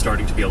enough that it's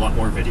starting to be a lot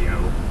more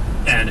video.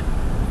 And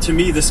to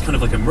me, this kind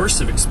of like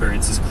immersive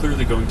experience is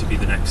clearly going to be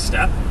the next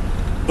step.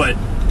 But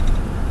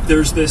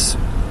there's this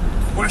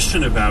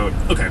question about,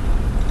 okay,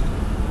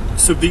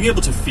 so being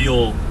able to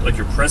feel like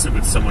you're present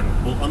with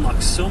someone will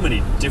unlock so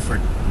many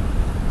different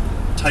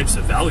types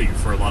of value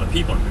for a lot of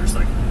people. And there's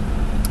like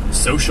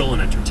social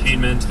and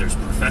entertainment, there's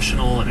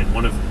professional, and in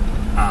one of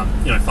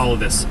I follow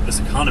this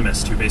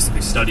economist who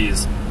basically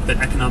studies that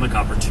economic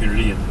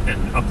opportunity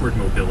and upward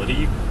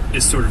mobility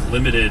is sort of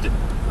limited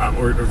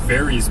or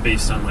varies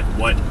based on like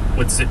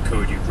what zip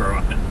code you grow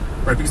up in,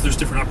 right? Because there's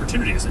different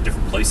opportunities in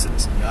different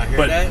places. I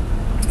hear that.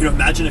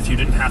 Imagine if you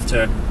didn't have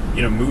to,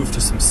 move to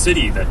some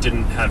city that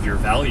didn't have your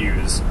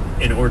values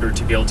in order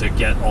to be able to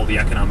get all the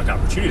economic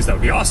opportunities. That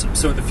would be awesome.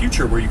 So in the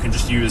future, where you can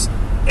just use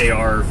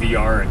AR,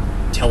 VR,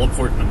 and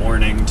teleport in the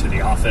morning to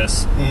the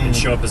office and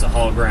show up as a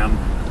hologram,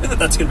 I think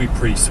that's going to be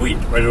pretty sweet,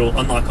 right? It'll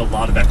unlock a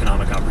lot of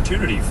economic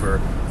opportunity for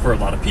a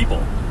lot of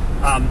people.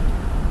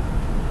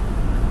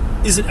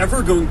 Is it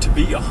ever going to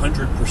be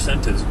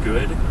 100% as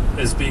good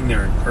as being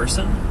there in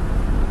person?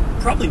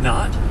 Probably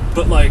not,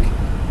 but like...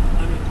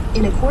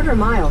 In a quarter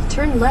mile,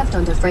 turn left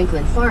onto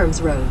Franklin Farms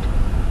Road.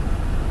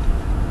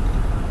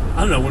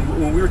 I don't know,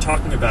 when we were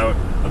talking about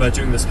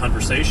doing this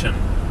conversation,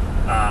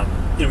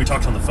 we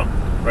talked on the phone,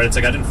 right? It's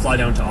like I didn't fly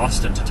down to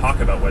Austin to talk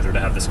about whether to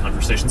have this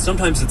conversation.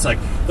 Sometimes it's like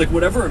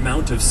whatever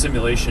amount of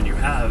simulation you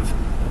have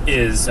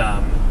is,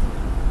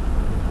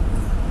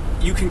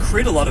 you can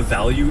create a lot of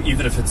value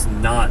even if it's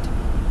not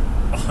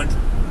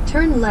 100.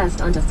 Turn left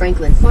onto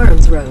Franklin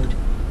Farms Road.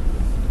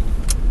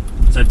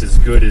 It's not as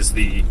good as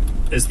the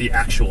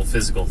actual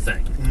physical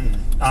thing.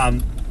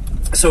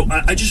 So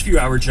I just view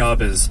our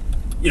job as,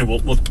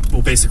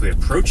 we'll basically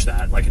approach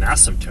that like an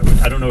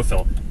asymptote. I don't know if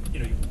they'll,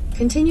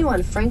 Continue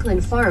on Franklin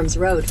Farms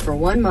Road for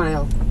 1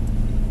 mile.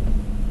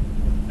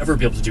 Never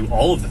be able to do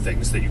all of the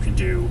things that you can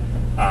do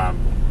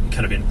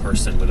kind of in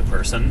person with a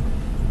person,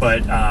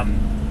 but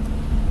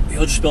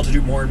you'll just be able to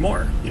do more and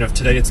more. If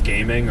today it's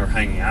gaming or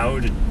hanging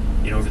out, and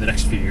over the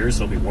next few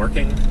years it'll be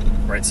working,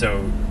 right?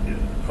 So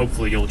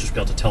hopefully you'll just be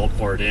able to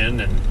teleport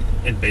in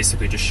and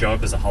basically just show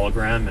up as a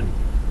hologram and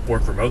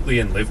work remotely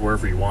and live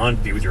wherever you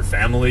want, be with your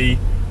family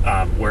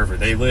wherever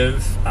they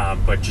live,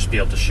 but just be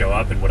able to show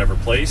up in whatever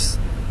place.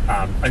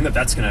 I think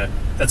that's gonna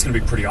be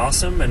pretty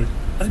awesome, and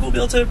I think we'll be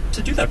able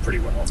to do that pretty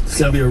well. It's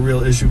gonna be a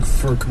real issue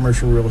for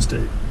commercial real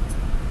estate.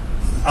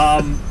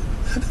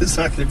 There's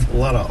not gonna be a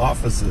lot of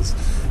offices.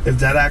 If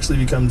that actually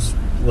becomes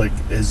like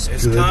as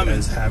good common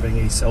as having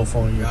a cell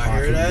phone in your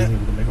pocket and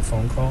being able to make a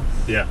phone call,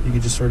 yeah, you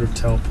can just sort of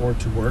teleport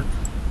to work.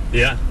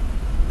 Yeah,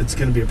 it's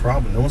gonna be a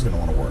problem. No one's gonna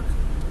want to work.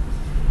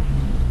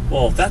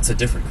 Well, that's a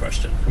different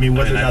question. I mean,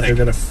 whether or not they're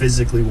gonna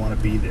physically want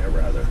to be there,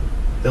 rather,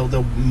 they'll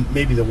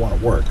want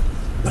to work.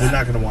 But they're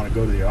not going to want to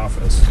go to the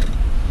office.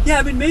 Yeah,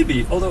 I mean,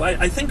 maybe. Although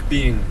I think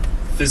being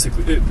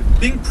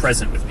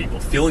present with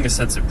people, feeling a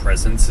sense of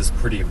presence is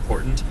pretty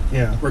important.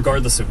 Yeah.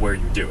 Regardless of where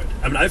you do it.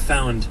 I mean, I've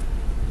found,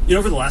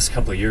 over the last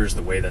couple of years,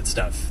 the way that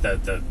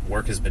the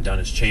work has been done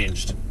has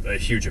changed a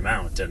huge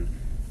amount. And,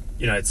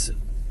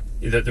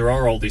 there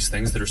are all these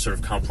things that are sort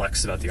of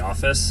complex about the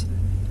office.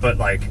 But,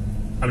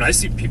 I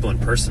see people in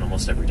person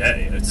almost every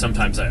day.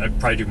 Sometimes I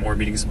probably do more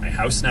meetings at my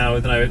house now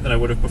than I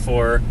would have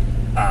before.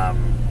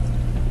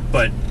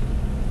 But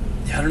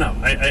yeah, I don't know.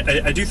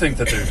 I do think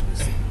that there's...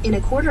 In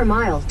a quarter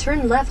mile,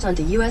 turn left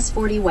onto US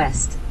 40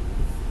 West.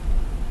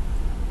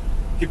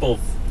 People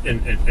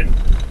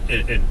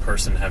in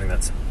person having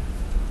that.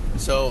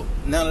 So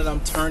now that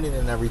I'm turning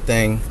and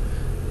everything,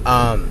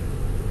 I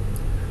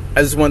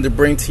just wanted to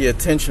bring to your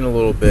attention a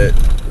little bit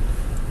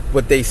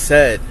what they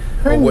said.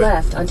 Turn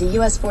left onto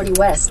US 40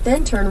 West,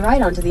 then turn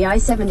right onto the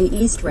I-70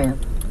 East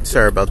ramp.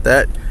 Sorry about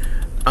that.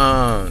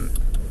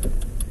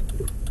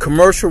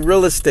 Commercial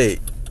real estate.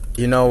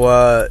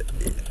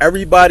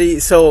 Everybody.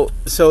 So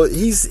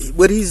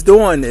what he's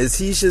doing is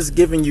he's just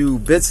giving you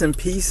bits and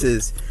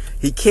pieces.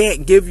 He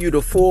can't give you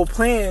the full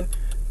plan,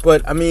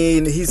 but I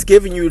mean, he's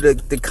giving you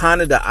the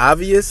kind of the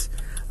obvious.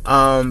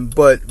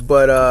 But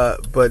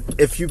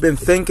if you've been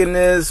thinking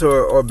this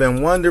or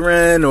been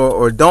wondering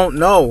or don't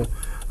know,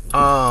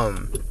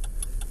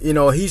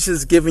 he's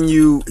just giving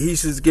you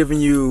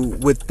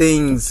what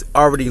things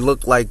already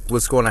look like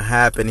what's going to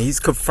happen. He's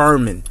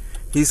confirming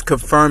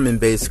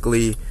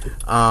basically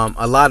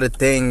a lot of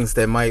things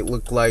that might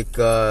look like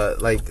the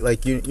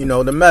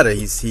Meta.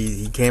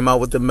 He came out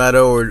with the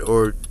Meta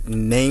or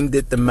named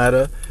it the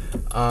Meta,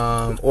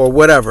 or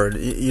whatever,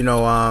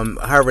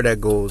 however that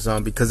goes,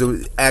 because it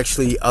was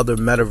actually other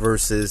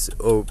metaverses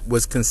or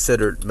was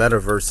considered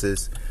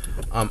metaverses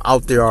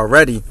out there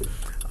already.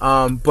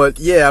 But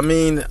yeah, I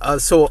mean,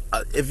 so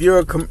if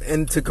you're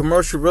into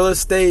commercial real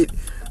estate,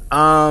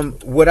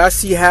 what I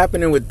see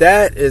happening with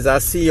that is I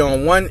see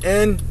on one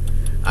end,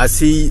 I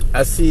see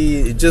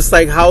just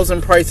like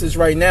housing prices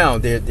right now,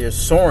 they're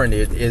soaring.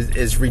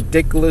 It's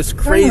ridiculous,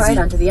 crazy. Turn right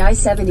onto the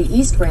I-70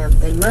 East ramp,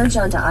 then merge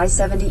onto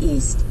I-70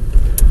 East.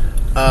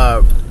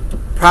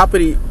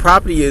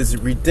 Property is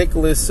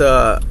ridiculous.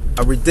 A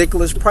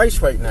ridiculous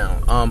price right now.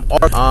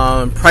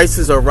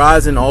 Prices are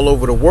rising all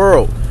over the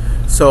world.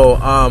 So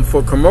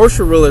for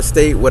commercial real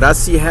estate, what I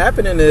see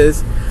happening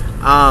is,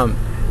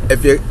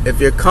 if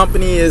your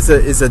company is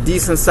a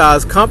decent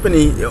sized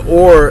company,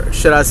 or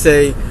should I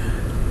say,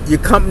 your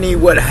company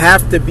would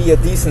have to be a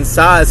decent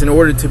size in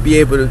order to be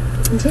able to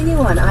continue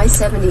on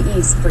I-70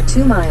 East for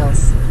 2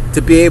 miles.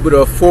 To be able to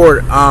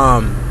afford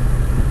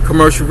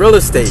commercial real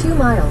estate. 2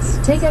 miles.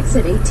 Take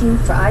exit 18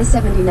 for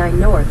I-79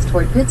 North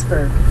toward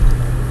Pittsburgh.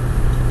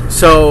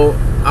 So,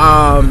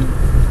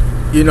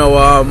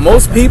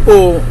 most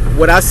people,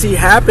 what I see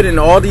happening,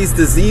 all these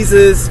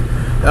diseases,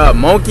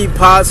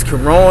 monkeypox,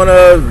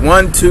 corona,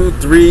 1, 2,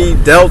 3,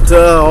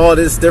 Delta, all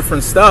this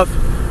different stuff,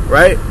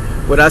 right?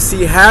 What I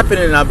see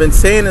happening, and I've been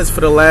saying this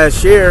for the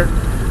last year,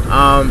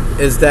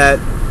 is that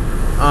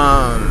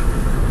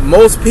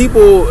most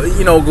people,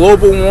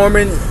 global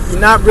warming, you're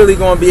not really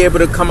going to be able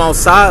to come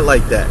outside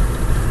like that.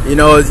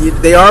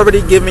 They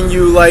already giving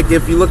you, like,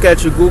 if you look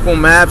at your Google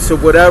Maps or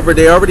whatever,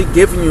 they already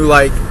giving you,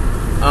 like,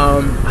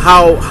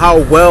 how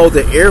well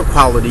the air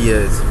quality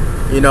is.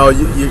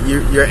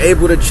 You're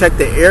able to check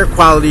the air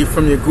quality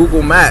from your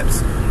Google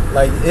Maps.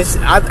 Like,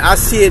 I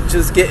see it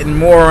just getting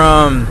more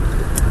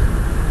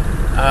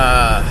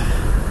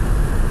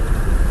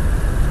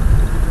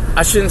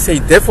I shouldn't say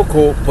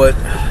difficult, but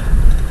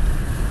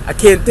I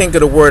can't think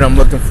of the word I'm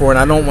looking for, and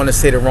I don't want to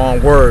say the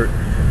wrong word.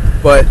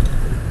 But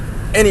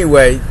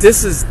anyway,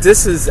 this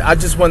is I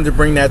just wanted to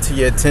bring that to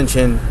your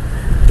attention,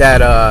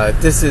 that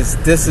this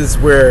is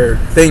where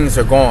things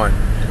are going.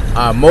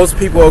 Most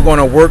people are going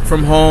to work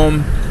from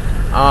home,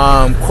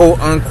 quote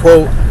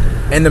unquote,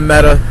 in the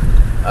meta.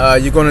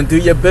 You're going to do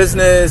your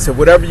business or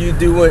whatever you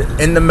do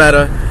in the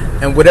meta,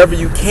 and whatever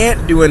you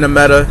can't do in the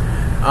meta,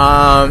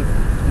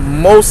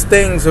 most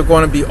things are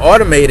going to be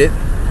automated.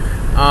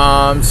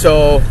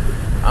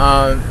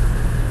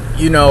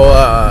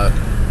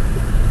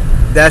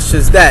 That's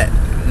just that.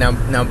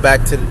 Now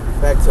back to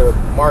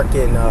Mark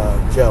and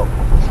Joe.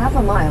 Half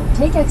a mile.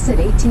 Take exit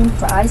 18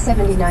 for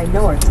I-79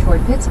 north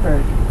toward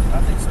Pittsburgh.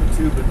 I think so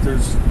too, but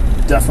there's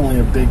definitely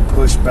a big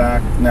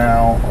pushback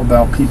now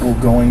about people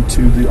going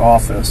to the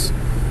office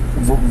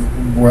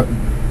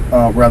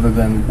rather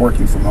than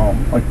working from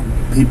home. Like,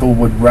 people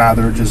would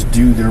rather just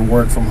do their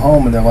work from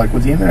home, and they're like,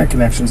 with the internet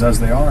connections as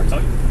they are.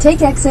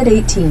 Take exit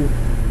 18.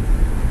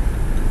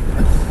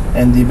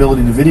 And the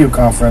ability to video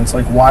conference,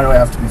 like, why do I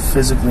have to be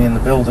physically in the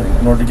building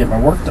in order to get my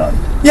work done?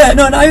 Yeah,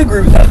 no, and I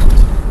agree with that.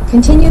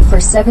 Continue for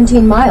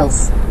 17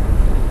 miles.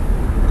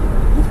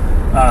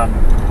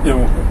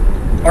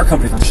 Our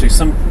company, actually,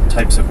 some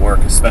types of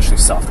work, especially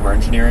software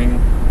engineering,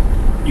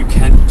 you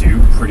can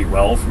do pretty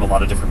well from a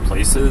lot of different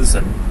places.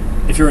 And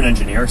if you're an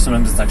engineer,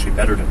 sometimes it's actually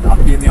better to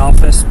not be in the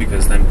office,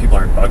 because then people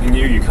aren't bugging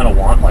you. You kind of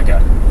want like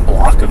a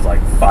block of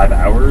like 5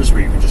 hours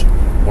where you can just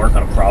work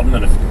on a problem.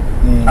 And if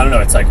I don't know,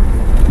 it's like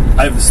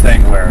I have this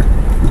thing where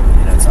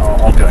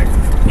I'll be like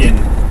in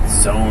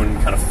zone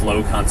kind of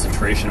flow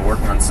concentration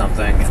working on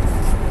something,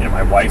 and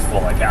my wife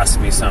will like ask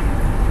me some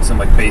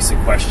like basic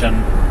question,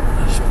 and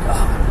I'm just like,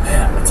 oh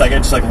man, it's like I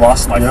just like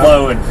lost my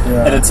flow, and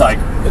it's like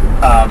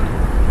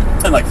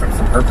and like from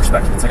her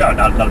perspective, it's like, oh,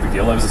 not a big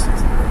deal. It was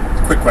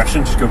a quick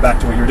question, just go back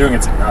to what you're doing.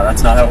 It's like, no,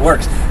 that's not how it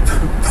works.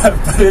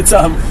 but it's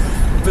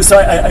so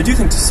I do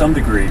think to some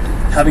degree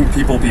having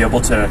people be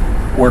able to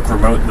work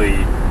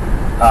remotely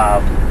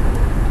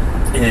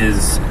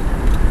is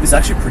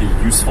actually pretty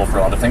useful for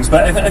a lot of things.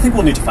 But I think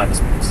we'll need to find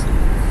this mix.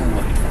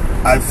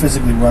 I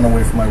physically run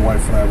away from my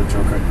wife when I have a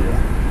joke idea.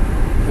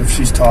 If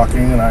she's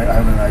talking and I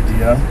have an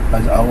idea,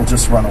 I will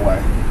just run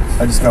away.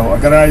 I just go, I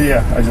got an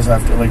idea. I just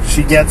have to, like,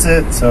 she gets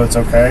it, so it's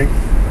okay.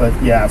 But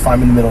yeah, if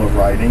I'm in the middle of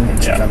writing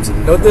and she comes in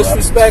and no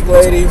disrespect,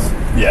 ladies.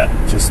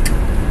 Just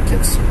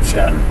gets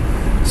shattered.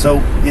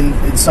 So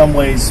in some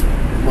ways,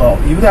 well,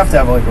 you would have to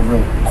have like a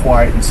real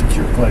quiet and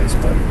secure place.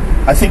 But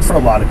I think for a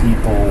lot of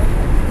people,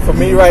 for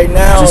me right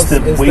now, just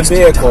the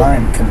wasted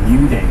time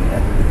commuting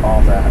and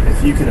all that.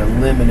 If you could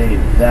eliminate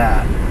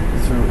that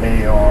through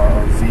AR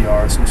or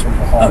VR, some sort of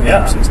a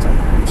hologram system,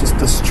 just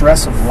the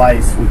stress of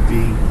life would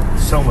be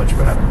so much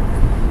better.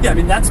 Yeah, I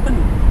mean, that's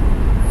been,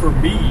 for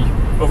me,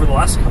 over the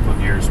last couple of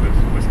years with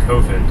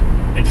COVID,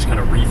 and just kind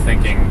of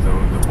rethinking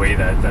the way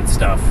that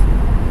stuff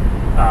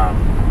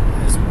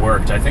has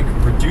worked. I think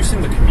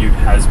reducing the commute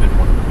has been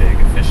one of the big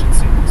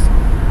efficiencies.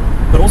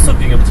 But also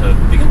being able to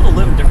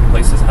live in different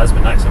places has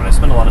been nice. I mean, I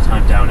spent a lot of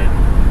time down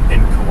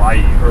in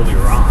Kauai earlier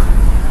on,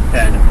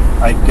 and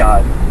I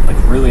got like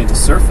really into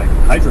surfing,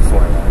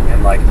 hydrofoiling,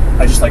 and like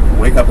I just like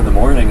wake up in the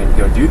morning and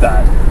go do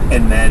that,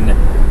 and then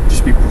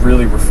just be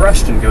really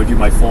refreshed and go do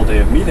my full day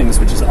of meetings,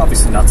 which is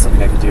obviously not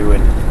something I could do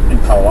in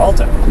Palo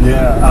Alto.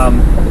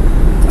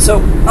 So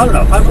I don't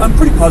know. I'm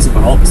pretty positive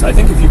on all of this. I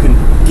think if you can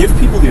give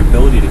people the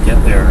ability to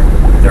get their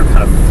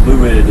kind of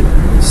fluid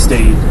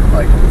state,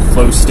 like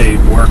flow state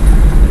work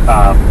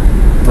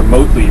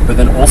remotely, but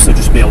then also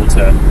just be able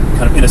to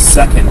kind of in a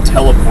second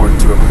teleport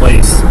to a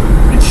place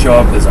and show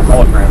up as a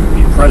hologram and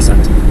be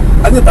present,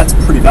 I think that's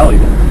pretty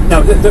valuable.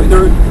 Now,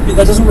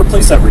 that doesn't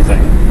replace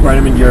everything, right?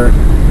 I mean,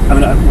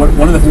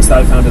 one of the things that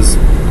I found is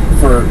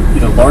for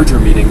larger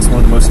meetings, one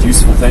of the most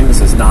useful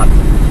things is not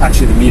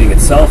actually the meeting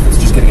itself; it's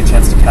just getting a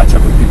chance to catch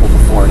up with people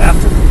before and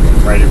after the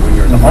meeting, right? When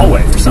you're in the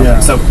hallway or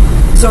something. So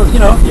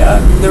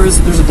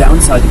there's a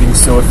downside to being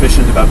so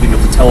efficient about being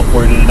able to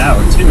teleport in and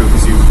out too,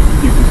 because you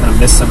can kind of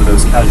miss some of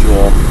those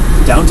casual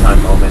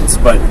downtime moments.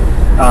 But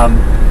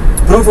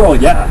overall,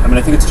 I mean,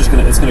 I think it's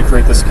gonna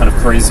create this kind of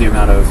crazy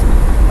amount of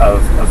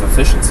of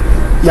efficiency.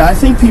 Yeah, I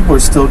think people are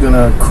still going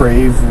to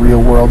crave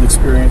real-world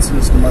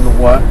experiences no matter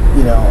what.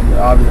 You know,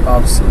 I mean,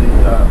 obviously,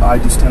 I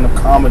do stand-up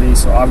comedy,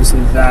 so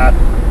obviously that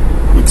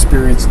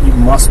experience, you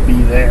must be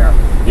there.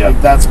 Yeah.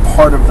 Like, that's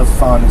part of the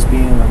fun, is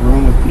being in the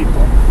room with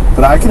people.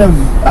 But I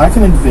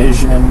can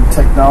envision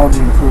technology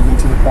improving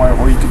to the point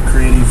where you could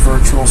create a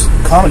virtual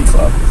comedy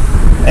club,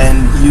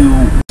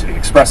 and to the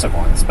expressive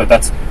ones. But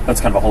that's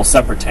kind of a whole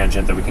separate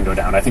tangent that we can go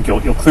down. I think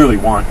you'll clearly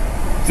want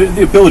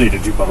the ability to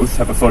do both,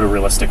 have a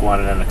photorealistic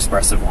one and an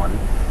expressive one.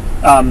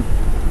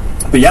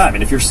 But yeah, I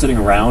mean, if you're sitting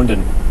around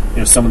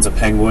and someone's a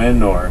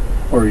penguin or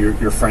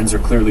your friends are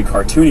clearly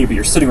cartoony, but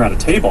you're sitting around a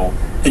table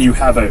and you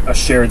have a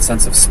shared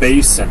sense of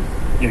space, and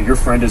your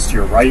friend is to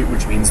your right,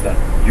 which means that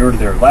you're to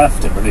their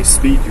left, and when they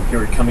speak, you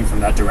hear it coming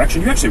from that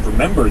direction. You actually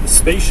remember the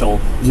spatial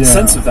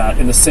sense of that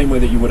in the same way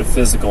that you would a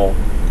physical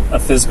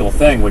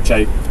thing, which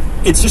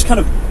it's just kind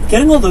of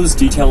getting all those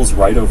details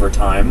right over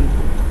time.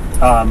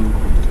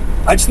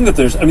 I just think that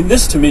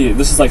this to me,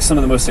 this is like some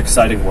of the most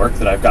exciting work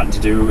that I've gotten to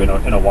do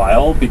in a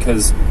while,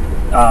 because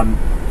I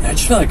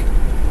just feel like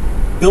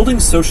building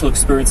social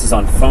experiences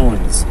on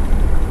phones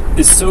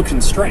is so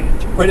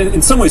constrained, right?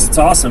 In some ways, it's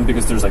awesome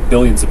because there's like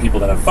billions of people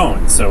that have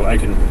phones, so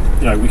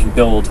we can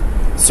build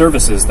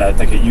services that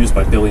get used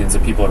by billions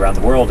of people around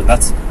the world, and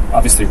that's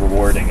obviously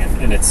rewarding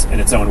in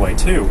its own way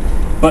too.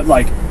 But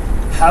like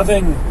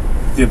having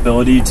the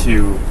ability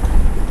to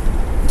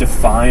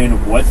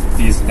define what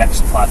these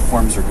next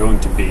platforms are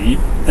going to be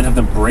and have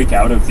them break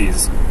out of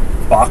these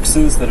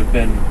boxes that have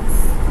been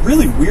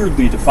really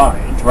weirdly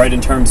defined, right?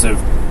 In terms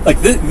of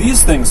like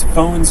these things,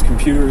 phones,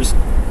 computers,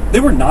 they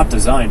were not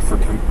designed for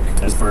kind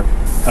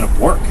of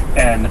work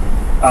and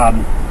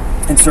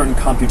certain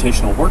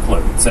computational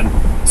workloads. And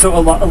so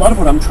a lot of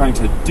what I'm trying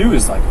to do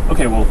is like,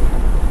 okay, well,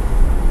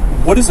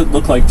 what does it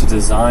look like to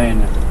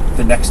design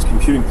the next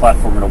computing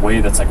platform in a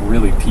way that's like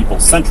really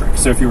people-centric?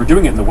 So if you were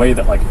doing it in the way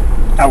that like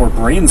our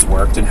brains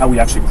worked and how we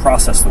actually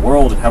process the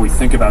world and how we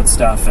think about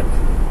stuff and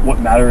what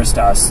matters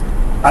to us,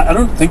 I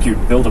don't think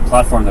you'd build a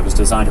platform that was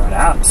designed around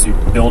apps.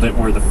 You'd build it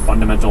where the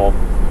fundamental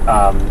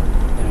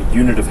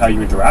unit of how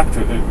you interact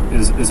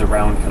is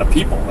around kind of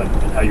people and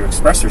how you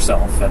express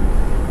yourself,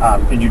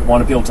 and you'd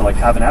want to be able to like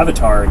have an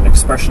avatar and an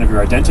expression of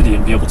your identity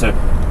and be able to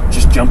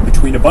just jump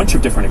between a bunch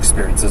of different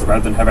experiences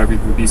rather than have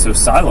everything be so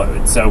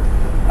siloed. So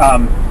I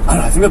don't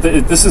know, I think that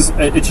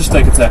it's just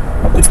like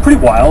it's pretty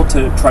wild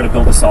to try to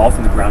build this all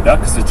from the ground up,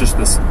 because it's just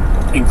this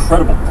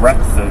incredible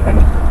breadth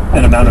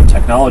and amount of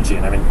technology.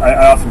 And I mean,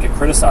 I often get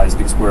criticized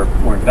because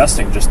we're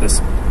investing just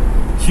this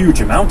huge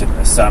amount in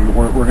this.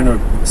 We're going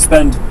to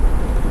spend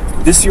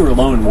this year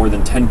alone more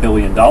than $10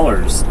 billion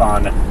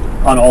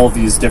on all of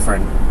these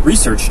different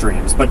research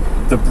streams, but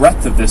the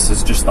breadth of this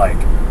is just like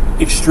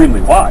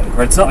extremely wide,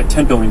 right? It's not like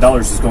 $10 billion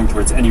is going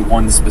towards any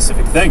one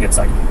specific thing. It's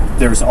like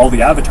there's all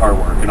the avatar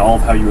work and all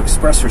of how you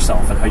express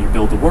yourself and how you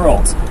build the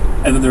worlds,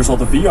 and then there's all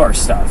the VR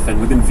stuff,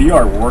 and within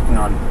VR we're working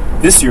on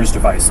this year's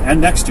device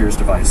and next year's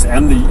device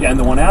and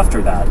the one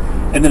after that.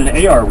 And then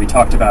in AR we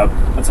talked about,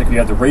 it's like we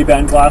have the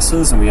Ray-Ban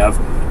glasses and we have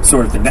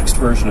sort of the next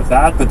version of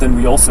that, but then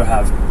we also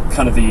have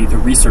kind of the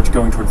research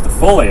going towards the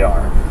full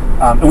AR.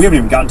 And we haven't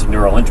even gotten to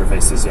neural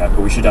interfaces yet,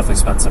 but we should definitely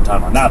spend some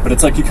time on that. But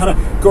it's like you kind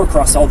of go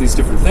across all these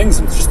different things,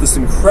 and it's just this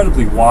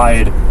incredibly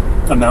wide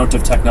amount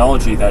of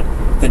technology that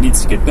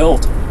needs to get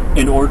built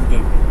in order to...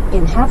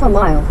 In half a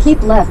mile,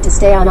 keep left to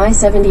stay on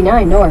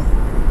I-79 North.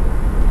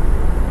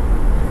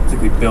 I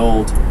think we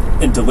build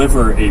and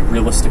deliver a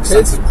realistic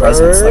sense of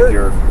presence, like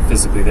you're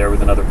physically there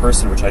with another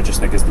person, which I just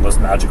think is the most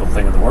magical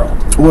thing in the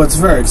world. Well, it's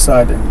very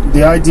exciting.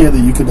 The idea that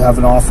you could have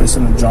an office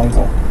in the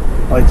jungle.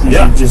 Like, you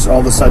just all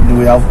of a sudden,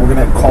 we're going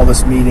to call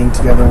this meeting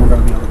together, we're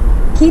going to be able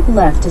to... Keep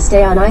left to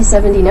stay on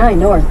I-79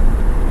 North.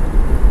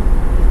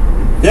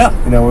 Yeah.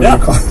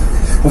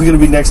 We're going to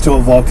be next to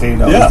a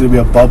volcano. Yeah. There's going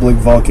to be a bubbling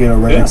volcano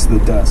right next to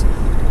the desk.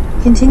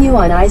 Continue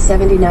on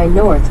I-79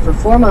 North for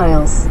 4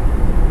 miles.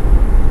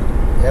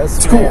 Yes,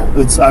 it's cool.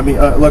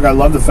 Look, I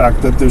love the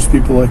fact that there's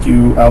people like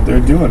you out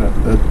there doing it.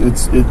 That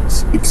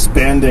it's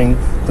expanding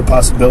the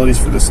possibilities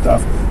for this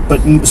stuff.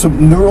 But so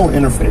neural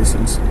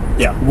interfaces.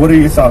 Yeah. What are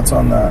your thoughts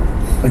on that?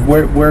 Like,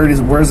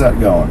 where's that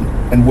going,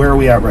 and where are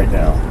we at right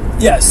now?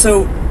 Yeah.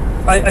 So,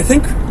 I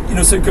think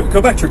so. Go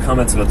back to your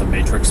comments about the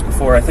Matrix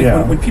before. I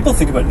think when people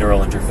think about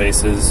neural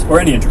interfaces or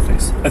any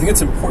interface, I think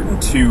it's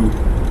important to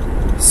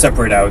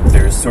separate out.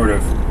 There's sort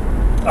of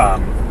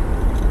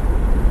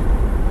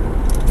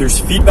there's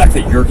feedback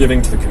that you're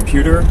giving to the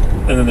computer,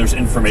 and then there's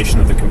information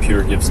that the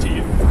computer gives to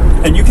you.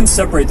 And you can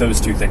separate those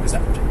two things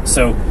out.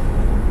 So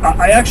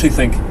I actually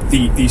think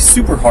the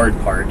super hard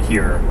part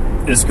here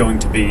is going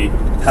to be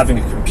having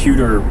a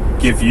computer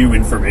give you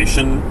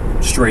information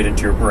straight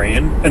into your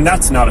brain, and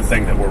that's not a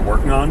thing that we're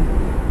working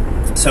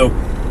on. So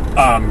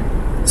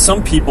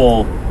some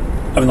people,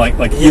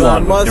 like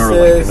Elon with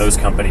Neuralink and those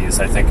companies,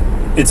 I think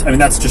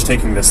that's just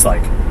taking this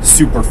like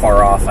super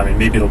far off. I mean,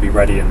 maybe it'll be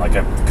ready in like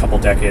a couple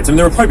decades. I mean,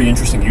 there will probably be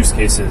interesting use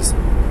cases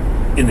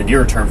in the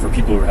near term for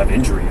people who have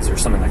injuries or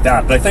something like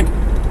that. But I think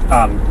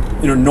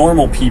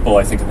normal people,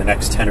 I think, in the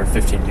next 10 or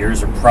 15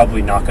 years are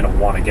probably not going to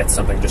want to get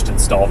something just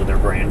installed in their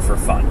brain for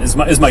fun, is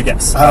my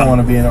guess. I don't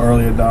want to be an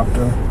early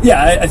adopter.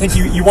 Yeah, I think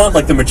you want,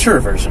 like, the mature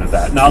version of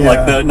that,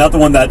 not the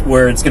one that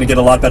where it's going to get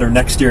a lot better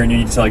next year and you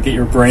need to, like, get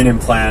your brain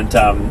implant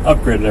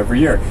upgraded every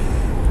year.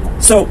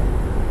 So,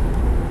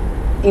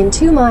 in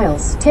 2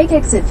 miles, take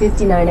exit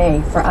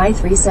 59A for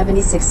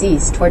I-376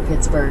 East toward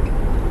Pittsburgh.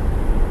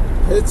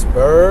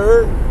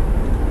 Pittsburgh.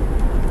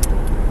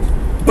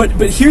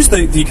 But here's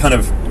the kind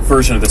of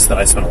version of this that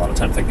I spent a lot of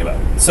time thinking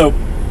about. So,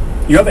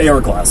 you have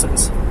AR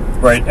glasses,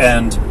 right?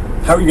 And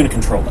how are you going to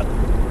control that?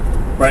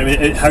 Right? I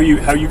mean,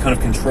 how you kind of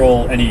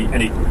control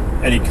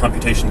any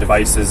computation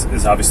device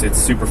is obviously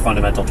it's super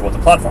fundamental to what the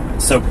platform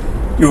is. So,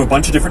 you have a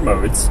bunch of different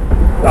modes.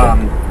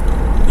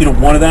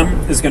 One of them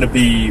is going to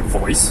be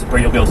voice, where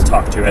you'll be able to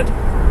talk to it.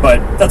 But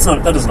that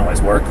doesn't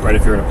always work, right?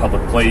 If you're in a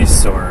public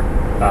place, or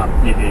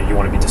you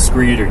want to be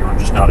discreet, or you want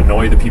to just not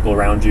annoy the people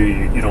around you,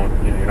 you're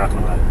not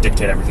going to want to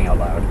dictate everything out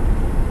loud.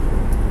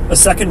 A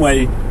second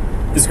way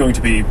is going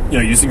to be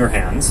using your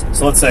hands.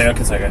 So let's say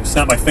I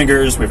snap my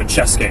fingers. We have a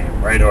chess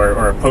game, right,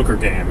 or a poker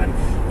game, and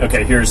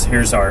okay,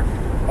 here's our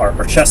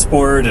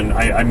chessboard, and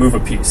I move a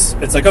piece.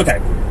 It's like,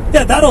 okay,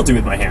 yeah, that I'll do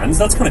with my hands.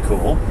 That's kind of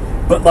cool,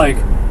 but like,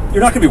 you're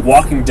not going to be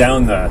walking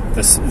down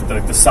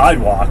the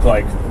sidewalk,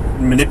 like,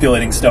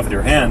 manipulating stuff with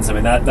your hands. I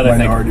mean, that I think...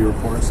 Minority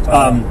Report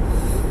style.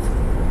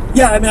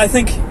 Yeah, I mean, I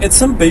think at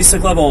some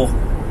basic level,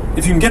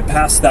 if you can get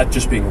past that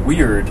just being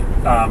weird,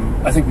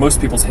 I think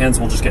most people's hands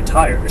will just get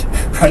tired,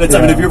 right? Yeah.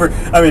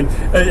 I mean,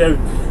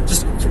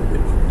 just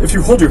if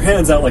you hold your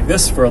hands out like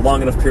this for a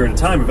long enough period of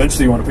time,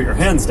 eventually you want to put your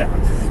hands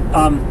down.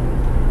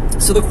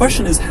 So the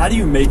question is, how do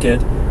you make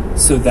it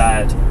so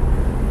that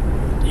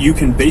you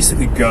can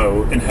basically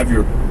go and have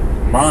your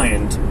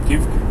mind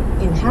give...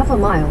 In half a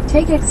mile,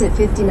 take exit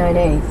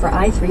 59A for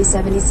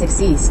I-376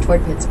 East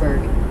toward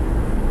Pittsburgh.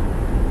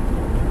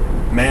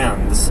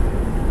 ...commands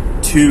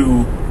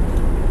to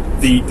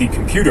the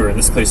computer, in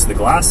this case the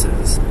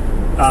glasses,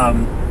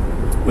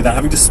 without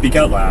having to speak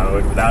out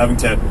loud, without having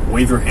to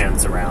wave your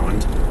hands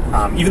around,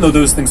 even though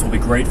those things will be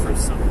great for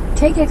some.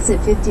 Take exit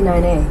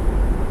 59A.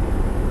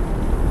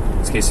 In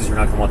these cases, you're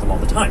not going to want them all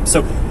the time.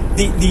 So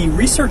the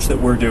research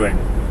that we're doing,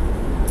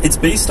 it's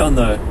based on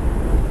the...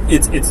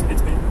 It's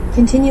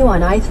Continue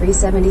on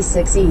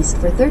I-376 East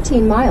for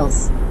 13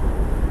 miles.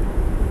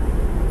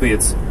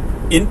 It's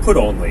input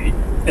only,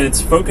 and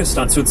it's focused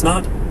on... So it's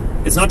not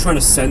trying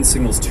to send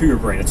signals to your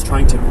brain. It's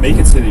trying to make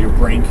it so that your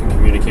brain can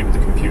communicate with the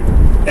computer.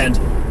 And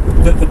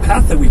the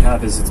path that we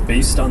have is it's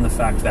based on the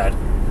fact that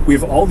we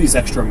have all these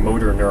extra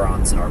motor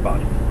neurons in our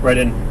body, right?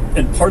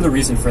 And part of the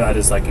reason for that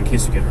is, like, in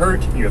case you get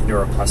hurt, you have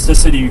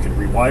neuroplasticity, you can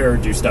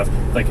rewire, do stuff,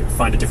 like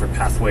find a different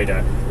pathway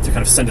to kind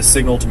of send a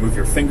signal to move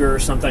your finger or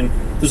something.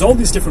 There's all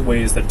these different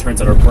ways that it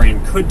turns out our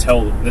brain could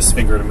tell this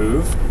finger to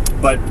move,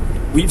 but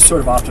we've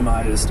sort of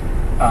optimized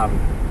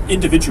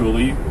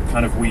individually, we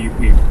kind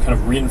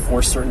of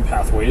reinforce certain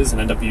pathways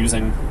and end up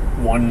using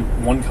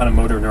one kind of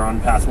motor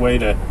neuron pathway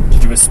to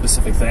do a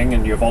specific thing,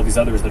 and you have all these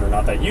others that are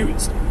not that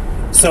used.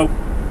 So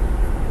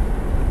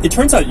it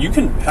turns out you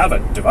can have a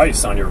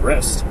device on your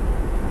wrist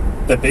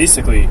that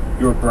basically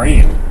your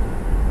brain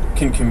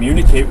can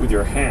communicate with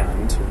your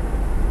hand,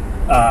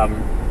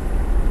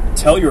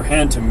 tell your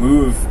hand to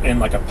move in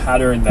like a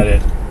pattern that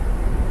it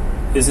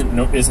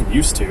isn't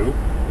used to,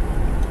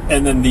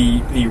 and then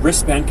the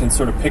wristband can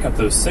sort of pick up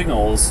those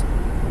signals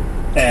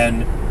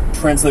and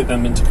translate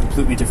them into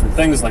completely different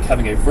things, like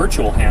having a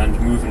virtual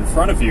hand move in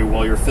front of you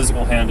while your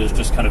physical hand is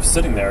just kind of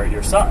sitting there at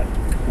your side.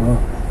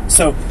 Whoa.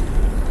 So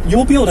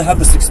you'll be able to have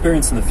this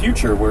experience in the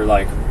future where,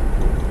 like,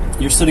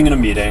 you're sitting in a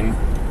meeting,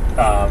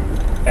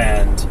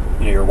 and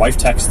your wife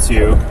texts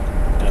you,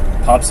 and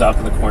it pops up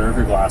in the corner of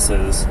your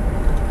glasses,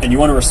 and you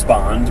want to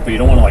respond, but you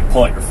don't want to, like,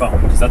 pull out your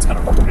phone, because that's kind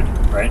of rude,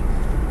 right?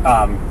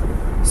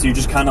 So you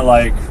just kind of,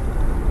 like,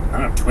 I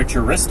don't know, twitch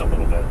your wrist a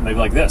little bit, maybe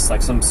like this,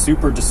 like some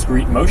super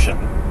discrete motion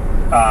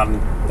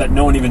that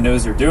no one even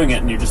knows you're doing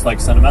it, and you just, like,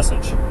 send a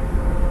message.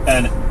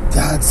 And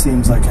that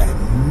seems like a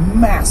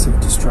massive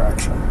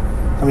distraction.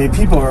 I mean,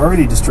 people are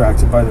already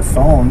distracted by their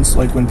phones.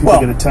 Like, when people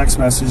get a text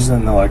message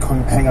and they're like,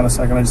 hang on a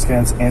second, I just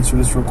can't answer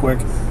this real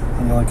quick.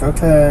 And you're like,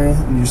 okay.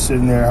 And you're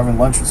sitting there having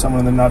lunch with someone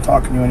and they're not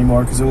talking to you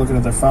anymore because they're looking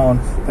at their phone.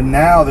 But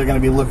now they're going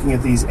to be looking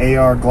at these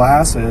AR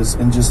glasses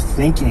and just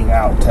thinking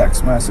out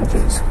text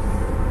messages.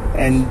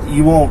 And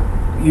you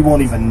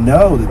won't even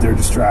know that they're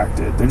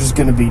distracted. They're just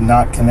going to be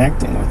not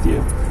connecting with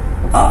you.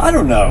 I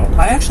don't know.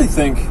 I actually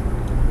think...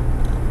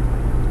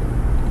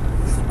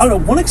 I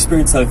don't know, one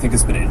experience that I think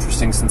has been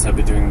interesting since I've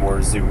been doing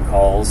more Zoom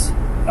calls,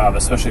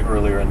 especially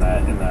earlier in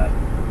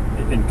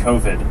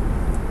COVID.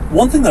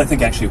 One thing that I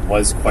think actually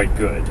was quite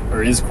good,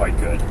 or is quite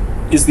good,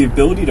 is the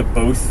ability to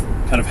both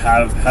kind of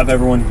have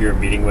everyone who you're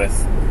meeting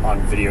with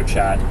on video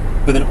chat,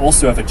 but then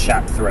also have a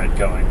chat thread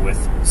going with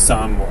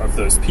some of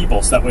those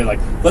people. So that way, like,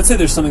 let's say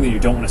there's something that you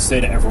don't want to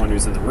say to everyone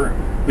who's in the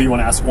room, but you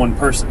want to ask one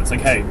person. It's like,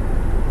 hey,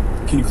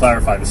 can you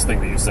clarify this thing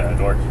that you said,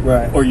 or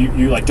Right. or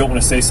you like don't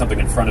want to say something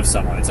in front of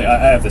someone. It's like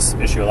I have this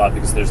issue a lot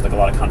because there's like a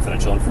lot of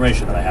confidential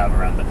information that I have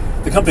around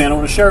the company. I don't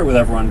want to share it with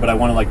everyone, but I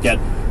want to like get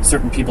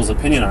certain people's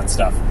opinion on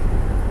stuff.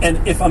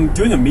 And if I'm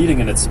doing a meeting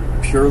and it's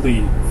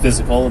purely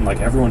physical and like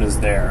everyone is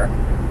there,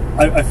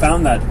 I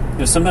found that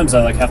sometimes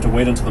I like have to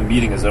wait until the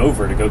meeting is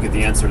over to go get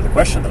the answer to the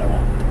question that I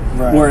want.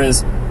 Right.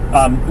 Whereas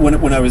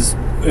when I was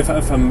if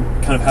I'm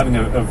kind of having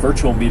a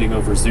virtual meeting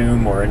over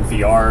Zoom or in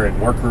VR in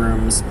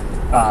workrooms,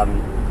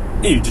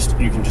 you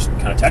can just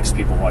kind of text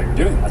people while you're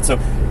doing that. So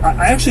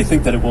I actually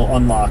think that it will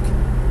unlock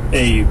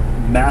a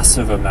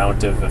massive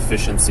amount of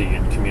efficiency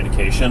in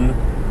communication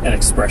and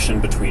expression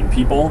between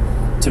people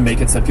to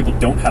make it so that people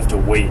don't have to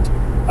wait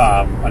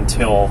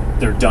until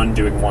they're done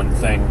doing one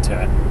thing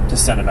to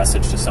send a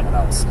message to someone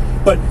else.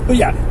 But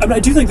yeah, I mean, I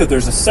do think that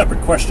there's a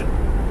separate question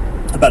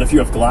about if you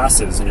have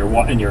glasses and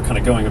you're kind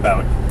of going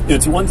about.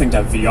 It's one thing to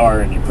have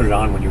VR and you put it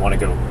on when you want to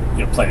go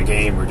play a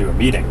game or do a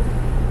meeting.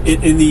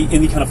 In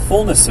the kind of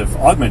fullness of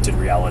augmented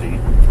reality,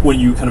 when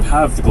you kind of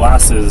have the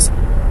glasses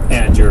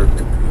and you're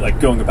like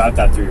going about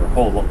that through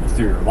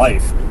your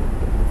life,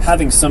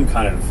 having some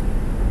kind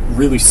of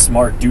really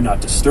smart do not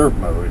disturb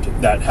mode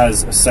that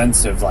has a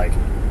sense of like,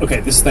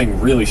 okay, this thing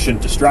really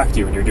shouldn't distract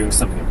you when you're doing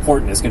something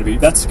important that's going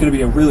to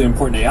be a really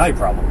important AI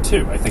problem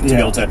too. I think to be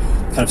able to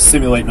kind of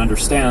simulate and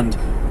understand.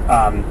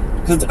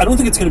 Because I don't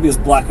think it's going to be as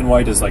black and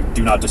white as like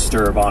do not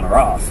disturb on or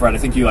off, right? I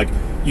think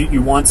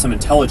you want some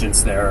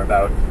intelligence there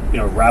about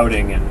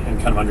routing and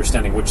kind of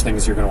understanding which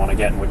things you're going to want to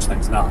get and which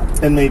things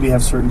not. And maybe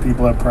have certain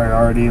people at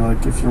priority,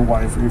 like if your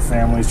wife or your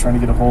family is trying to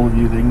get a hold of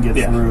you, they can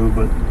get through,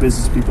 but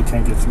business people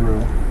can't get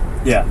through.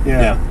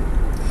 Yeah.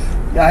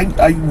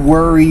 I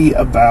worry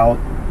about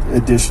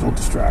additional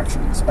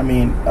distractions. I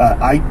mean,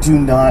 I do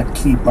not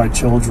keep my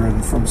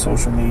children from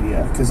social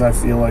media because I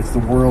feel like the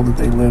world that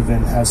they live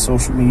in has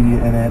social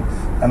media in it,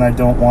 and I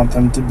don't want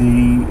them to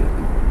be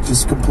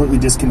just completely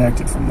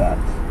disconnected from that.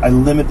 I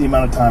limit the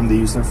amount of time they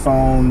use their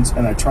phones,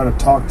 and I try to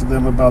talk to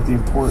them about the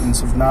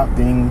importance of not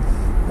being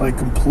like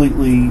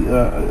completely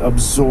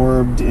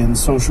absorbed in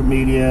social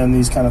media and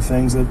these kind of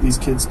things that these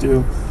kids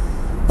do.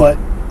 But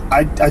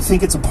I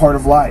think it's a part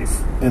of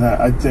life, and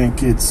I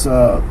think it's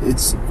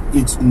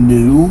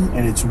new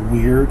and it's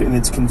weird and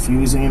it's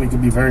confusing and it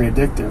can be very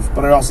addictive.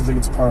 But I also think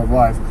it's a part of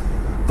life.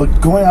 But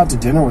going out to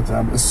dinner with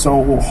them is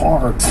so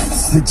hard.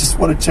 They just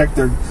want to check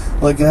their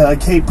like,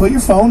 hey, put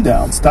your phone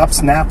down. Stop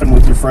snapping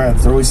with your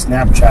friends. They're always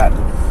Snapchatting.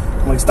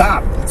 I'm like,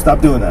 stop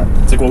doing that.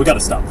 It's like, well, we got to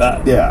stop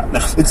that. Yeah,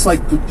 it's like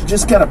you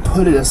just got to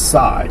put it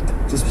aside.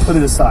 Just put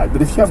it aside.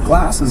 But if you have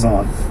glasses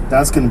on,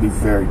 that's going to be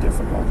very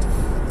difficult.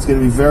 It's going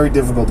to be very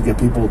difficult to get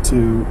people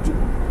to,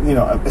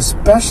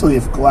 especially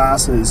if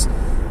glasses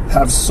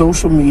have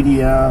social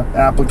media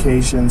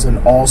applications and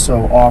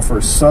also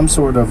offer some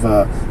sort of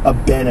a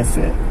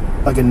benefit,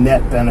 like a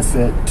net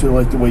benefit to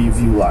like the way you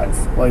view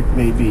life. Like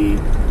maybe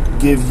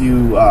give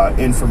you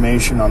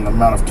information on the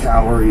amount of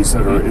calories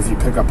that are if you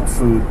pick up a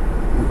food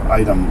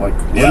item. Like,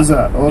 what is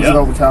that? Oh, look at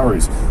all the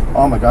calories.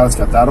 Oh my God, it's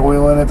got that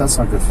oil in it. That's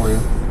not good for you.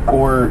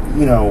 Or,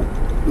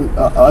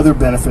 other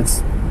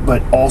benefits,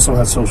 but also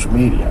has social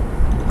media.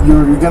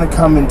 You're going to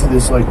come into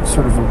this like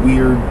sort of a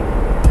weird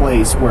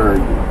place where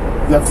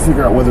you have to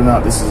figure out whether or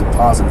not this is a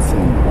positive thing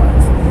in your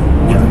life,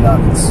 whether or not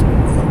it's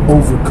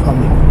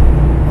overcoming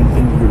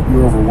and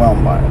you're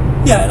overwhelmed by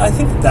it. Yeah, and I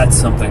think that's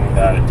something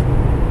that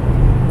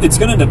it's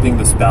going to end up being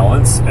this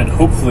balance, and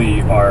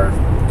hopefully our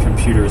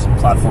computers and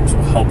platforms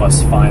will help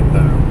us find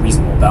the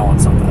reasonable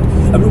balance on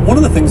that. I mean, one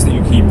of the things that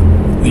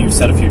you've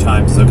said a few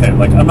times is, okay,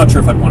 like, I'm not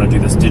sure if I'd want to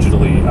do this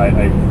digitally.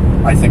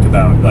 I think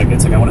about, like,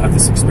 it's like I want to have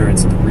this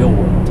experience in the real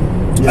world.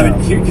 Yeah. I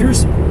mean,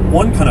 here's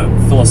one kind of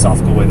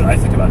philosophical way that I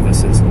think about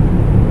this is,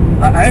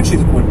 I actually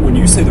think when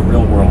you say the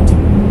real world,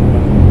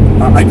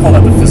 I call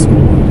that the physical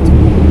world.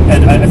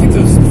 And I think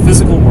there's the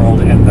physical world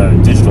and the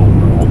digital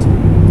world,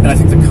 and I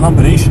think the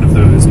combination of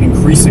those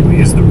increasingly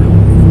is the real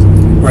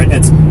world. Right?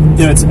 It's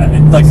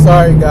like,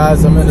 sorry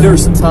guys, I'm in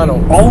a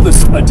tunnel. All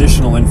this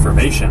additional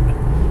information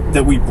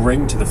that we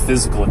bring to the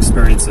physical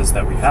experiences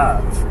that we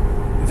have,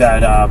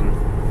 that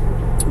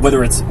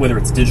whether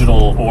it's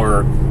digital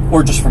or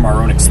just from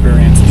our own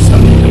experience, just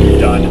something that we've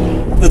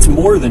done, that's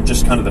more than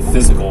just kind of the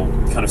physical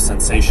kind of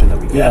sensation that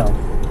we get.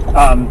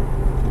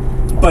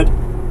 But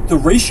the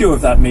ratio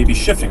of that may be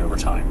shifting over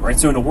time, right?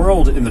 So in a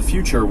world in the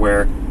future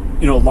where,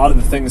 a lot of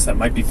the things that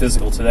might be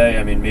physical today,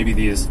 I mean, maybe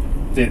this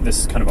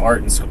kind of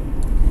art and school.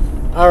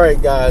 All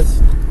right,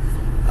 guys.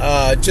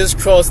 Just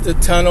crossed the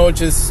tunnel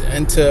just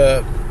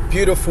into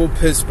beautiful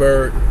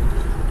Pittsburgh.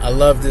 I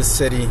love this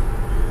city.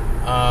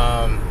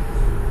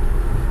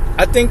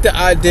 I think the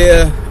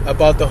idea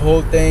about the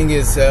whole thing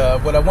is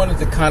what I wanted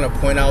to kind of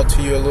point out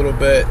to you a little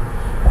bit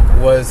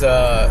was,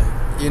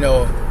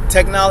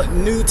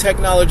 new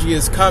technology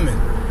is coming.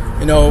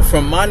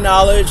 From my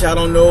knowledge, I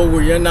don't know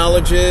where your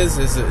knowledge is.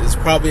 There's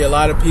probably a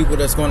lot of people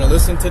that's going to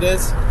listen to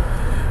this.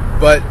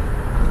 But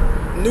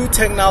new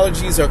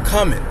technologies are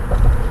coming.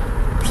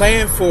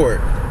 Plan for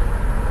it.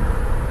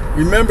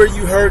 Remember,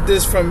 you heard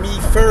this from me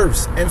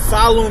first. And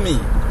follow me.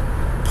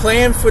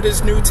 plan for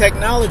this new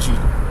technology.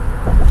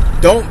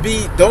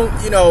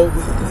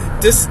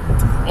 This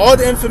all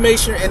the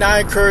information, and I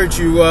encourage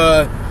you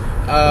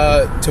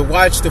to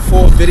watch the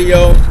full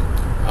video.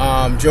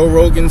 Joe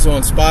Rogan's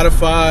on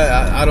Spotify.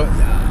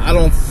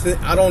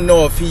 I don't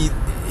know if he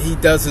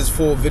does his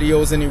full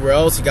videos anywhere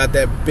else. He got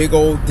that big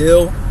old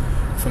deal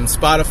from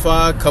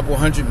Spotify, a couple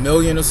 $100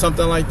 million or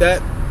something like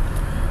that.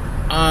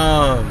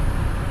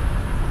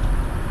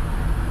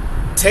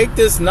 Take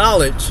this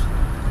knowledge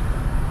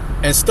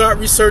and start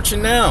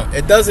researching now.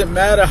 It doesn't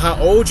matter how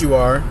old you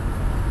are.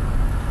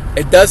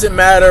 It doesn't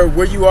matter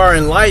where you are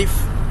in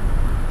life.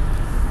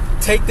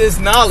 Take this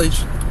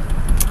knowledge.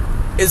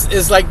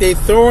 It's like they're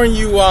throwing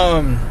you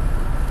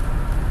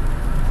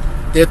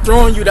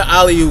the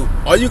alley-oop.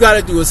 All you got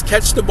to do is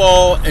catch the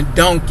ball and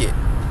dunk it.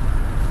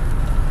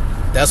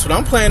 That's what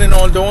I'm planning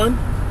on doing.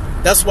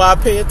 That's why I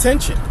pay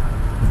attention.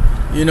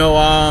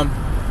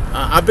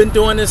 I've been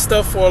doing this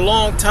stuff for a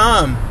long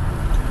time,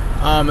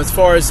 as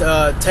far as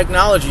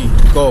technology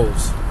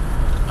goes.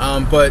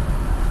 But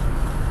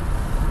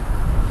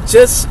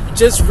just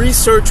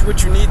research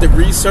what you need to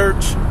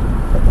research.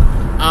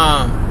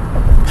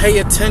 Pay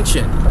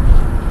attention.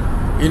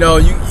 You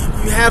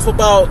have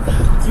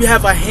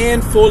a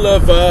handful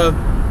of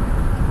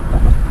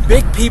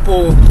big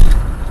people.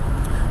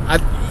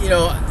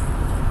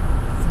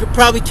 You could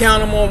probably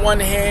count them on one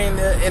hand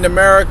in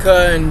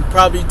America, and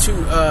probably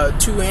two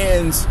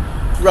hands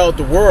throughout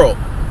the world.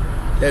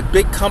 That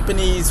big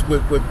companies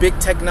with big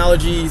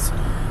technologies,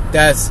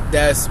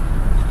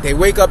 they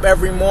wake up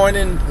every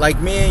morning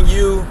like me and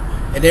you,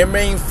 and their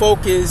main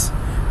focus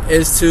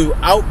is to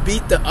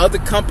outbeat the other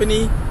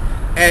company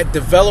at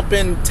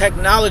developing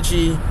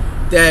technology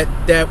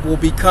that will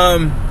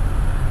become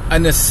a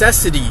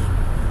necessity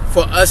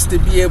for us to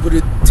be able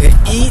to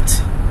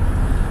eat,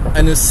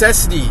 a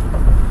necessity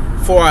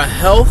for our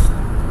health,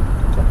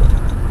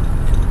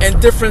 and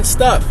different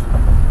stuff.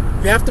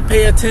 You have to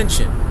pay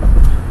attention.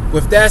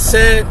 With that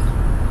said,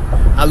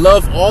 I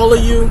love all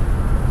of you.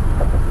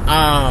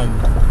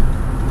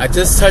 I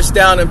just touched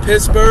down in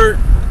Pittsburgh,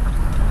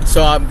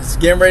 so it's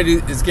getting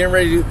ready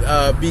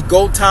to be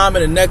go time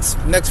in the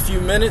next few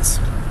minutes.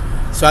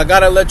 So I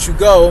gotta let you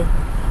go.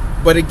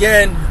 But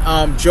again,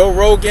 Joe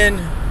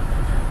Rogan,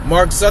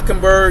 Mark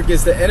Zuckerberg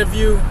is the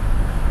interview.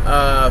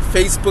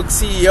 Facebook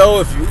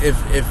CEO,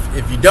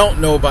 if you don't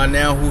know by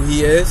now who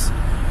he is.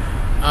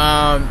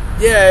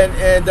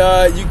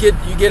 You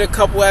get a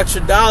couple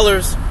extra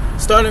dollars.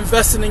 Start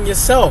investing in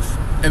yourself,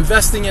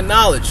 investing in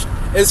knowledge.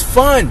 It's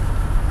fun.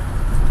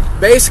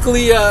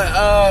 Basically,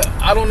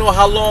 I don't know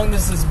how long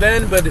this has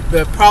been, but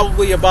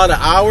probably about an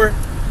hour.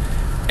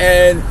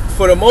 And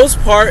for the most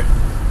part,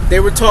 they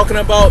were talking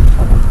about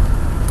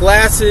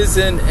glasses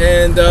and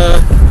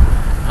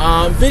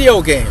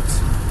video games.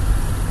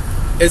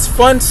 It's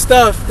fun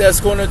stuff that's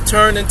going to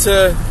turn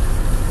into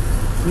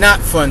not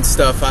fun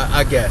stuff,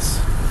 I guess.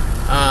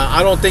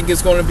 I don't think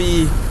it's going to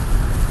be...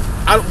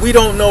 we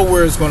don't know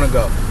where it's going to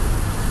go.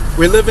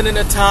 We're living in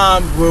a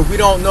time where I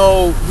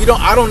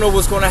don't know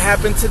what's going to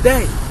happen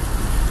today.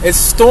 It's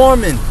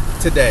storming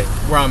today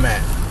where I'm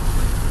at.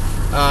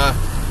 I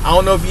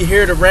don't know if you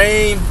hear the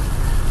rain.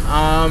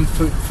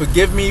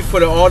 Forgive me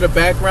for all the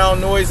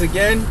background noise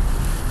again.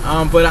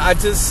 But I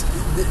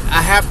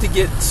have to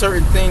get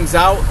certain things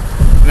out,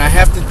 and I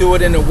have to do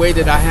it in a way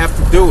that I have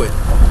to do it.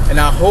 And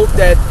I hope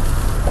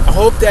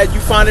that you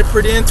find it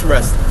pretty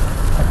interesting.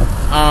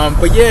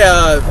 But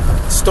yeah,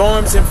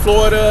 storms in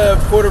Florida,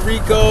 Puerto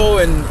Rico,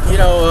 and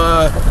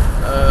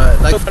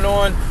like going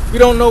on. We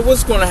don't know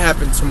what's going to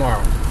happen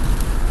tomorrow.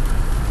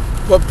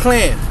 But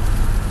plan.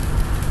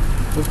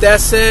 With that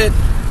said,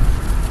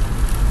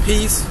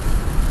 peace,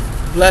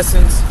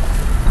 blessings.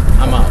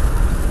 I'm out.